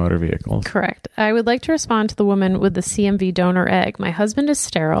County of Motor Vehicles. Correct. I would like to respond to the woman with the CMV donor egg. My husband is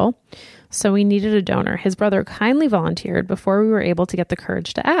sterile, so we needed a donor. His brother kindly volunteered before we were able to get the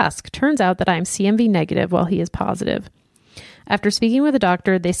courage to ask. Turns out that I'm CMV negative while he is positive. After speaking with a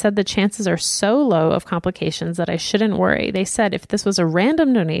doctor, they said the chances are so low of complications that I shouldn't worry. They said if this was a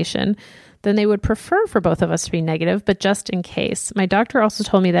random donation, then they would prefer for both of us to be negative, but just in case. My doctor also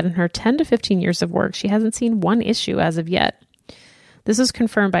told me that in her 10 to 15 years of work, she hasn't seen one issue as of yet. This was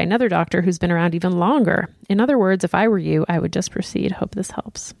confirmed by another doctor who's been around even longer. In other words, if I were you, I would just proceed. Hope this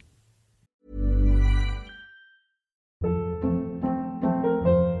helps.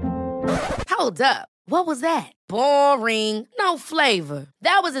 Hold up. What was that? Boring. No flavor.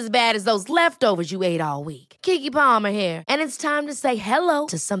 That was as bad as those leftovers you ate all week. Keke Palmer here. And it's time to say hello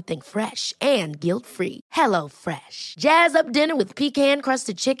to something fresh and guilt-free. Hello Fresh. Jazz up dinner with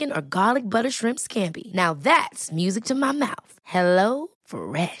pecan-crusted chicken or garlic butter shrimp scampi. Now that's music to my mouth. Hello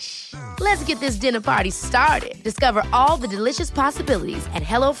Fresh. Let's get this dinner party started. Discover all the delicious possibilities at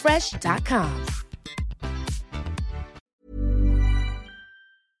hellofresh.com.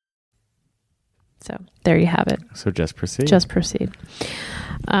 So there you have it. So just proceed. Just proceed.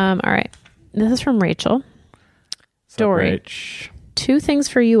 All right. This is from Rachel. Dory, Rich? 2 things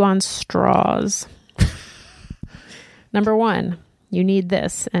for you on straws. Number 1, you need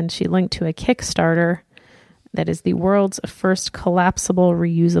this. And she linked to a Kickstarter that is the world's first collapsible,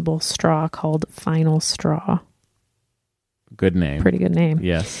 reusable straw called Final Straw. Good name. Pretty good name.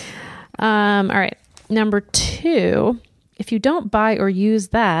 Yes. All right. Number 2, if you don't buy or use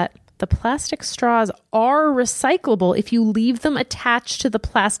that, the plastic straws are recyclable if you leave them attached to the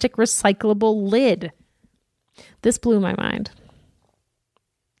plastic recyclable lid. This blew my mind.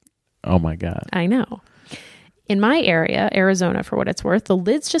 Oh my God. I know. In my area, Arizona, for what it's worth, the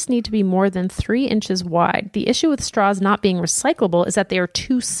lids just need to be more than 3 inches wide. The issue with straws not being recyclable is that they are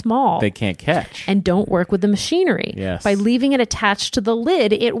too small. They can't catch. And don't work with the machinery. Yes. By leaving it attached to the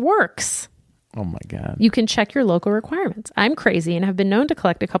lid, it works. Oh my God. You can check your local requirements. I'm crazy and have been known to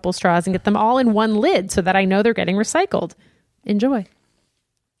collect a couple straws and get them all in one lid so that I know they're getting recycled. Enjoy.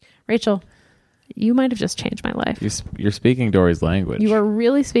 Rachel, you might have just changed my life. You're speaking Dory's language. You are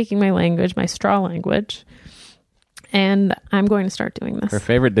really speaking my language, my straw language. And I'm going to start doing this. Her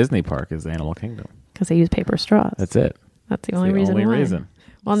favorite Disney park is Animal Kingdom. Because they use paper straws. That's it. That's the only reason why.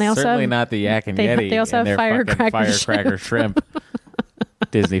 Well, and they also Certainly have, not the Yak and Yeti. They also and have their firecracker shrimp.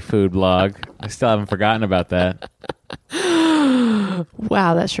 Disney food blog. I still haven't forgotten about that.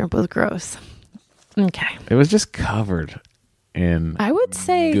 Wow, that shrimp was gross. Okay. It was just covered in I would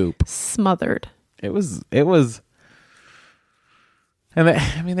say goop. Smothered. It was and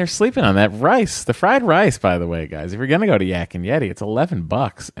they're sleeping on that rice. The fried rice, by the way, guys. If you're going to go to Yak and Yeti, it's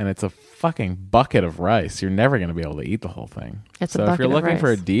 $11 and it's a fucking bucket of rice. You're never going to be able to eat the whole thing. So if you're looking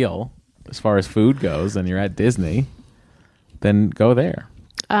for a deal as far as food goes and you're at Disney, then go there.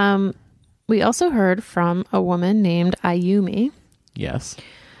 We also heard from a woman named Ayumi. Yes.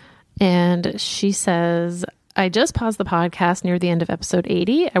 And she says, I just paused the podcast near the end of episode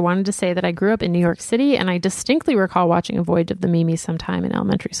 80. I wanted to say that I grew up in New York City, and I distinctly recall watching A Voyage of the Mimi sometime in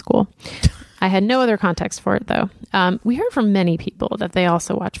elementary school. I had no other context for it, though. We heard from many people that they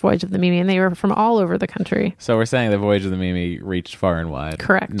also watched Voyage of the Mimi, and they were from all over the country. So we're saying the Voyage of the Mimi reached far and wide.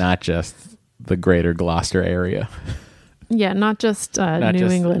 Correct. Not just the greater Gloucester area. Yeah, not just New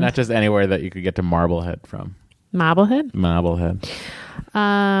England. Not just anywhere that you could get to Marblehead from. Marblehead? Marblehead.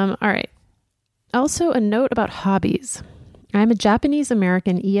 All right. Also, a note about hobbies. I'm a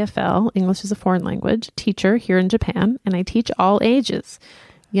Japanese-American EFL, English as a foreign language, teacher here in Japan, and I teach all ages.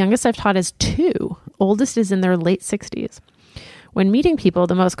 Youngest I've taught is 2. Oldest is in their late 60s. When meeting people,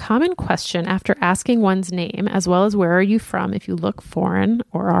 the most common question after asking one's name, as well as where are you from if you look foreign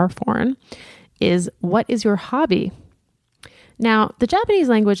or are foreign, is what is your hobby? Now, the Japanese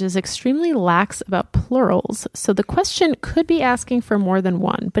language is extremely lax about plurals, so the question could be asking for more than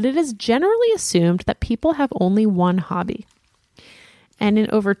one, but it is generally assumed that people have only one hobby. And in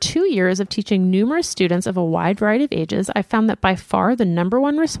over 2 years of teaching numerous students of a wide variety of ages, I found that by far the number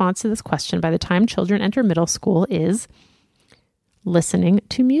one response to this question by the time children enter middle school is listening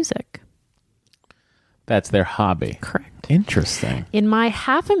to music. That's their hobby. Correct. Interesting. In my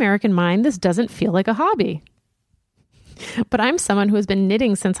half-American mind, this doesn't feel like a hobby. But I'm someone who has been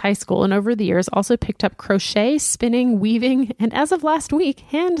knitting since high school and over the years also picked up crochet, spinning, weaving, and as of last week,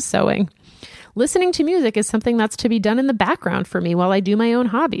 hand sewing. Listening to music is something that's to be done in the background for me while I do my own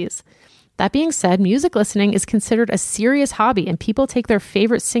hobbies. That being said, music listening is considered a serious hobby and people take their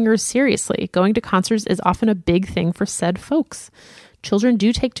favorite singers seriously. Going to concerts is often a big thing for said folks. Children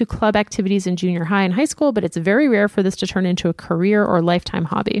do take to club activities in junior high and high school, but it's very rare for this to turn into a career or lifetime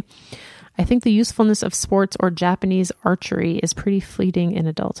hobby. I think the usefulness of sports or Japanese archery is pretty fleeting in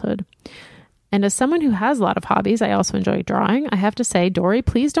adulthood. And as someone who has a lot of hobbies, I also enjoy drawing. I have to say, Dory,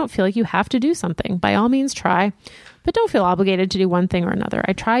 please don't feel like you have to do something. By all means, try, but don't feel obligated to do one thing or another.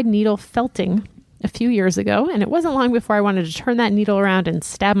 I tried needle felting a few years ago, and it wasn't long before I wanted to turn that needle around and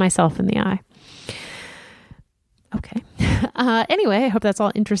stab myself in the eye. Okay. Anyway, I hope that's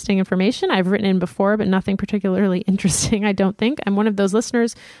all interesting information. I've written in before, but nothing particularly interesting, I don't think. I'm one of those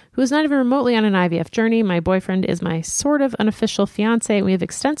listeners who is not even remotely on an IVF journey. My boyfriend is my sort of unofficial fiance. We have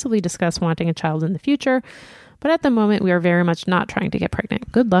extensively discussed wanting a child in the future, but at the moment, we are very much not trying to get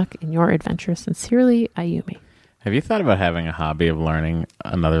pregnant. Good luck in your adventure. Sincerely, Ayumi. Have you thought about having a hobby of learning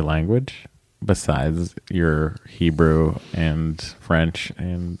another language besides your Hebrew and French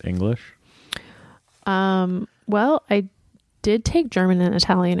and English? Well, I did take German and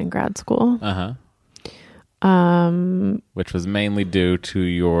Italian in grad school. Which was mainly due to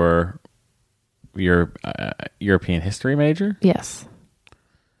your European history major? Yes.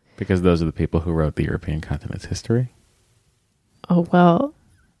 Because those are the people who wrote the European continent's history? Oh, well.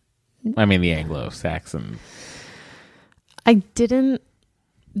 I mean, the Anglo-Saxon. I didn't.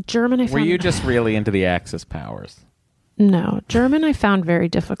 German, I found. Were you just really into the Axis powers? No. German, I found very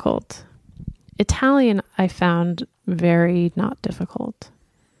difficult. Italian, I found very not difficult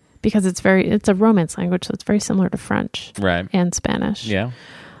because it's a Romance language, so it's very similar to French, right, and Spanish. Yeah.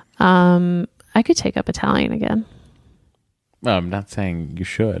 I could take up Italian again. No, I'm not saying you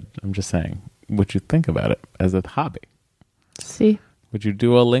should. I'm just saying, would you think about it as a hobby? See, would you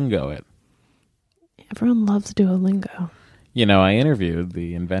Duolingo it? Everyone loves Duolingo. You know, I interviewed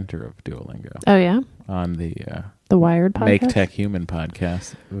the inventor of Duolingo. Oh yeah, on the Wired podcast? Make Tech Human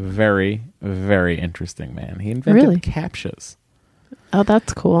podcast. Very, very interesting man. He invented CAPTCHAs. Oh,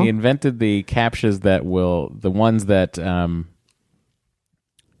 that's cool. He invented the CAPTCHAs the ones that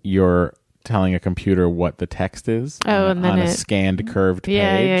you're telling a computer what the text is on a scanned curved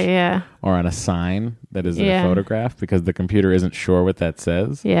page or on a sign that is a photograph because the computer isn't sure what that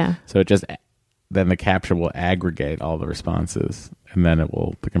says. Yeah. So then the CAPTCHA will aggregate all the responses and then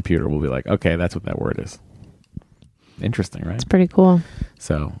the computer will be like, okay, that's what that word is. Interesting, right? It's pretty cool.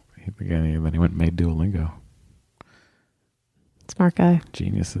 So then he went and made Duolingo. Smart guy.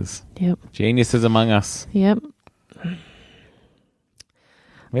 Geniuses. Yep. Geniuses among us. Yep.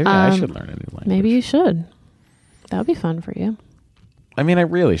 Maybe I should learn a new language. Maybe you should. That would be fun for you. I mean, I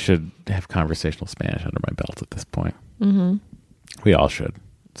really should have conversational Spanish under my belt at this point. Mm-hmm. We all should.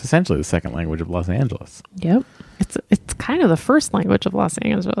 It's essentially the second language of Los Angeles. Yep. It's kind of the first language of Los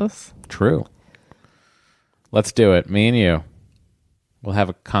Angeles. True. Let's do it. Me and you. We'll have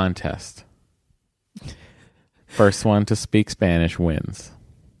a contest. First one to speak Spanish wins.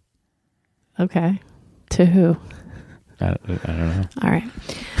 Okay. To who? I don't know. All right.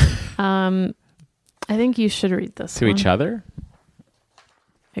 I think you should read this to one. Each other?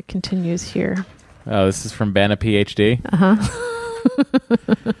 It continues here. Oh, this is from Ben, a PhD?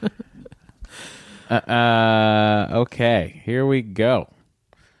 Okay, here we go.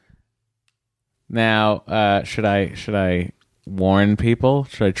 Now, should I warn people?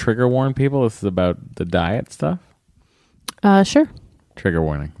 Should I trigger warn people? This is about the diet stuff? Sure. Trigger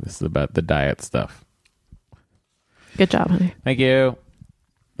warning. This is about the diet stuff. Good job, honey. Thank you.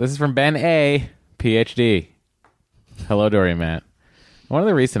 This is from Ben A, PhD. Hello, Dory and Matt. One of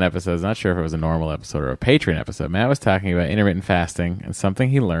the recent episodes, not sure if it was a normal episode or a Patreon episode, Matt was talking about intermittent fasting and something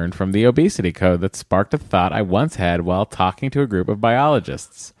he learned from the obesity code that sparked a thought I once had while talking to a group of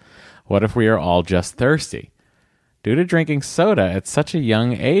biologists. What if we are all just thirsty? Due to drinking soda at such a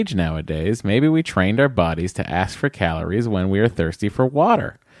young age nowadays, maybe we trained our bodies to ask for calories when we are thirsty for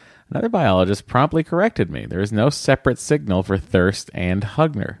water. Another biologist promptly corrected me. There is no separate signal for thirst and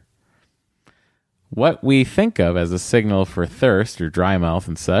hunger. What we think of as a signal for thirst or dry mouth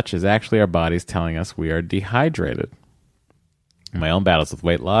and such is actually our bodies telling us we are dehydrated. In my own battles with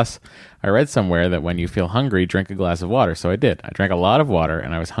weight loss, I read somewhere that when you feel hungry, drink a glass of water. So I did. I drank a lot of water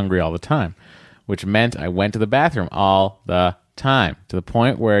and I was hungry all the time, which meant I went to the bathroom all the time to the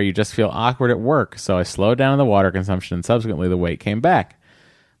point where you just feel awkward at work. So I slowed down the water consumption and subsequently the weight came back.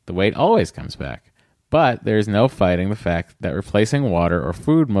 The weight always comes back. But there's no fighting the fact that replacing water or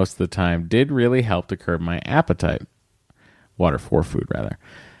food most of the time did really help to curb my appetite. Water for food, rather.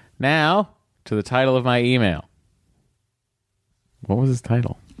 Now, to the title of my email. What was his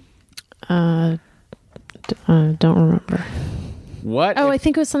title? Don't remember. I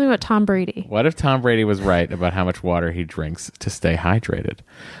think it was something about Tom Brady. What if Tom Brady was right about how much water he drinks to stay hydrated?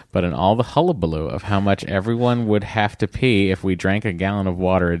 But in all the hullabaloo of how much everyone would have to pee if we drank a gallon of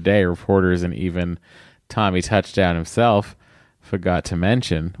water a day, reporters and even Tommy Touchdown himself forgot to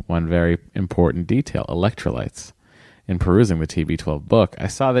mention one very important detail, electrolytes. In perusing the TB12 book, I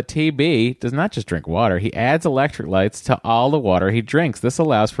saw that TB does not just drink water. He adds electrolytes to all the water he drinks. This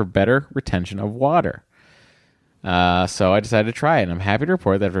allows for better retention of water. So I decided to try it, and I'm happy to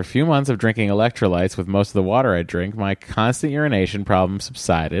report that after a few months of drinking electrolytes with most of the water I drink, my constant urination problem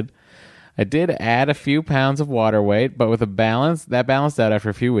subsided. I did add a few pounds of water weight, but with a balance that balanced out after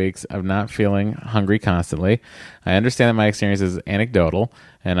a few weeks of not feeling hungry constantly. I understand that my experience is anecdotal,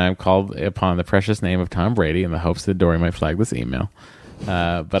 and I'm called upon the precious name of Tom Brady in the hopes that Dory might flag this email.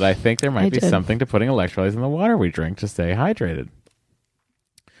 But I think there might be something to putting electrolytes in the water we drink to stay hydrated.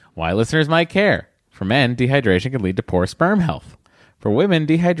 Why listeners might care. For men, dehydration can lead to poor sperm health. For women,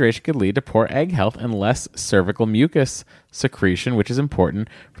 dehydration could lead to poor egg health and less cervical mucus secretion, which is important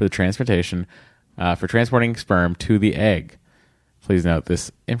for the transporting sperm to the egg. Please note,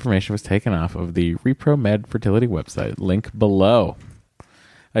 this information was taken off of the ReproMed fertility website. Link below.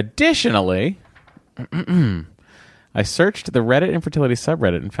 Additionally, I searched the Reddit infertility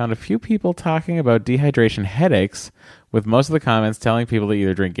subreddit and found a few people talking about dehydration headaches, with most of the comments telling people to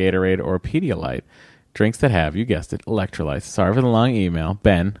either drink Gatorade or Pedialyte. Drinks that have, you guessed it, electrolytes. Sorry for the long email.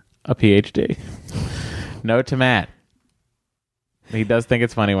 Ben, a PhD. Note to Matt. He does think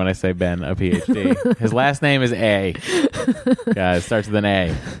it's funny when I say Ben, a PhD. His last name is A. Guys, starts with an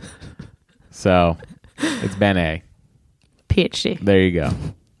A. So, it's Ben A. PhD. There you go.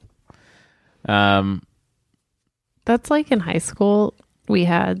 That's like in high school, we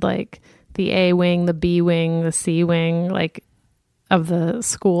had like the A wing, the B wing, the C wing, like of the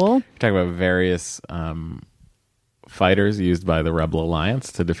school. Talk about various fighters used by the Rebel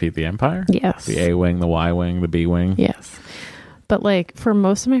Alliance to defeat the Empire. Yes. The A wing, the Y wing, the B wing. Yes. But like for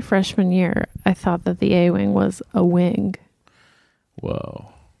most of my freshman year, I thought that the A wing was a wing.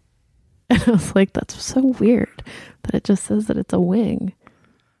 Whoa. And I was like, that's so weird that it just says that it's a wing.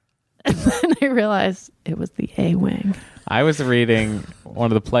 And then I realized it was the A wing. I was reading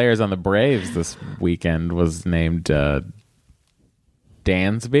one of the players on the Braves this weekend was named Dansby.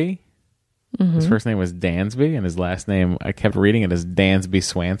 Mm-hmm. His first name was Dansby, and his last name, I kept reading it as Dansby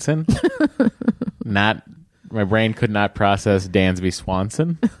Swanson. My brain could not process Dansby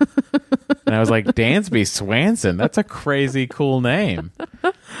Swanson. And I was like, Dansby Swanson? That's a crazy cool name.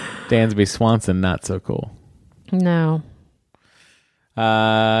 Dansby Swanson, not so cool. No.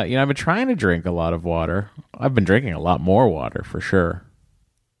 I've been trying to drink a lot of water. I've been drinking a lot more water, for sure.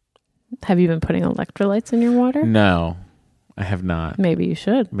 Have you been putting electrolytes in your water? No, I have not. Maybe you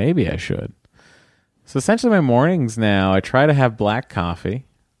should. Maybe I should. So essentially my mornings now, I try to have black coffee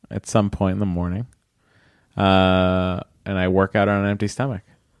at some point in the morning. And I work out on an empty stomach,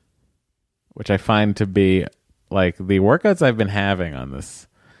 which I find to be like the workouts I've been having on this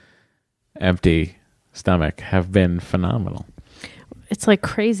empty stomach have been phenomenal. It's like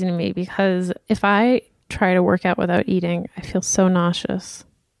crazy to me because if I try to work out without eating, I feel so nauseous.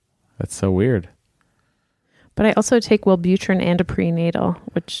 That's so weird. But I also take Wellbutrin and a prenatal,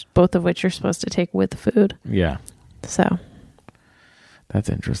 both of which you're supposed to take with food. Yeah. So. That's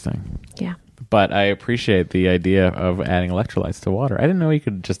interesting. Yeah. But I appreciate the idea of adding electrolytes to water. I didn't know you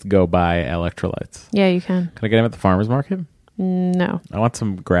could just go buy electrolytes. Yeah, you can. Can I get them at the farmer's market? No. I want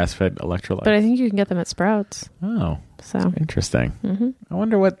some grass-fed electrolytes. But I think you can get them at Sprouts. Oh. So interesting. Mm-hmm. I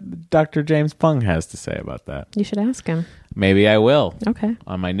wonder what Dr. James Fung has to say about that. You should ask him. Maybe I will. Okay.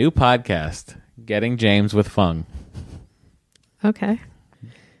 On my new podcast, Getting James with Fung. Okay.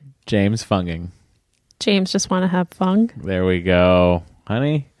 James Funging. James just want to have fun. There we go.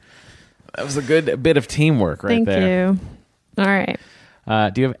 Honey, that was a good bit of teamwork right there. Thank you. All right.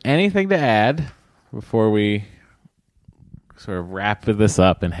 Do you have anything to add before we sort of wrap this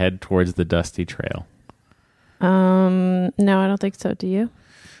up and head towards the dusty trail? No, I don't think so. Do you?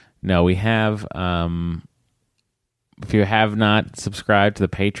 No, we have. If you have not subscribed to the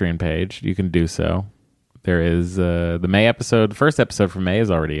Patreon page, you can do so. There is the May episode. The first episode for May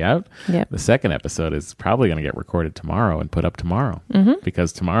is already out. Yep. The second episode is probably going to get recorded tomorrow and put up tomorrow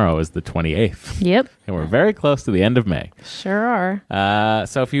because tomorrow is the 28th. Yep. And we're very close to the end of May. Sure are.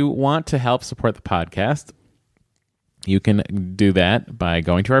 So if you want to help support the podcast, you can do that by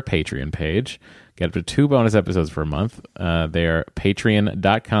going to our Patreon page. Get up to 2 bonus episodes for a month. They are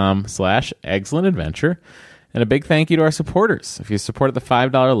patreon.com/excellentadventure. And a big thank you to our supporters. If you support at the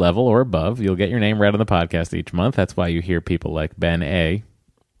 $5 level or above, you'll get your name read on the podcast each month. That's why you hear people like Ben A.,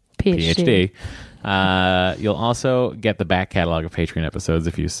 PhD. You'll also get the back catalog of Patreon episodes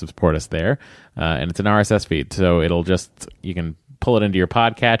if you support us there. And it's an RSS feed, so you can pull it into your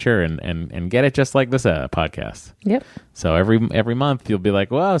podcatcher and get it just like this podcast. Yep. So every month you'll be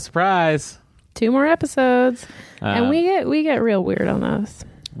like, whoa, surprise. 2 more episodes. And we get real weird on those.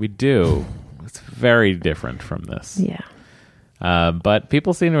 We do. It's very different from this. Yeah. But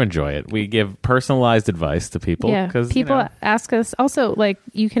people seem to enjoy it. We give personalized advice to people. Yeah. People ask us. Also, like,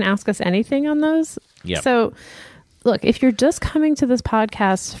 you can ask us anything on those. Yep. So, look, if you're just coming to this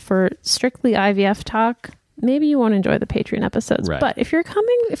podcast for strictly IVF talk, maybe you won't enjoy the Patreon episodes. Right. But if you're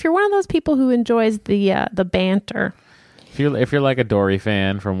one of those people who enjoys the banter, if you're like a Dory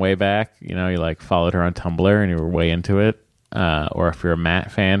fan from way back, you like followed her on Tumblr and you were way into it, or if you're a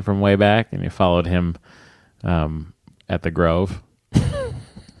Matt fan from way back and you followed him at the Grove.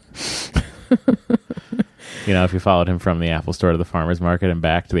 If you followed him from the Apple Store to the farmer's market and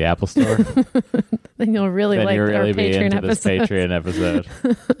back to the Apple Store, then you'll really like you'll our really be Patreon into episode. this Patreon episode.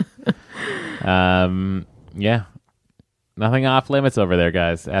 Yeah. Nothing off limits over there,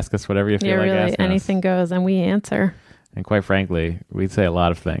 guys. Ask us whatever you feel like really, asking anything us. goes, and we answer. And quite frankly, we'd say a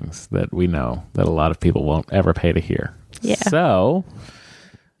lot of things that we know that a lot of people won't ever pay to hear. Yeah. So,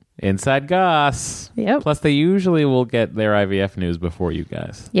 inside goss. Yep. Plus, they usually will get their IVF news before you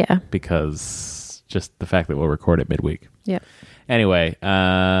guys. Yeah. Because just the fact that we'll record it midweek. Yep. Anyway,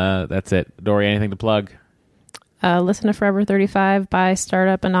 that's it. Dory, anything to plug? Listen to Forever 35 by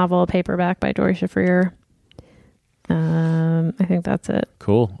Startup, a novel paperback by Dory Shafrir. I think that's it.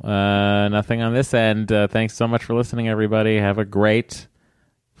 Cool. Nothing on this end. Thanks so much for listening, everybody. Have a great,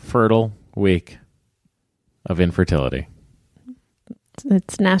 fertile week of infertility.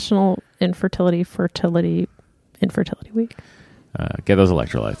 It's National Infertility Week. Get those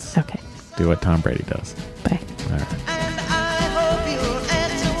electrolytes. Okay. Do what Tom Brady does. Bye. All right.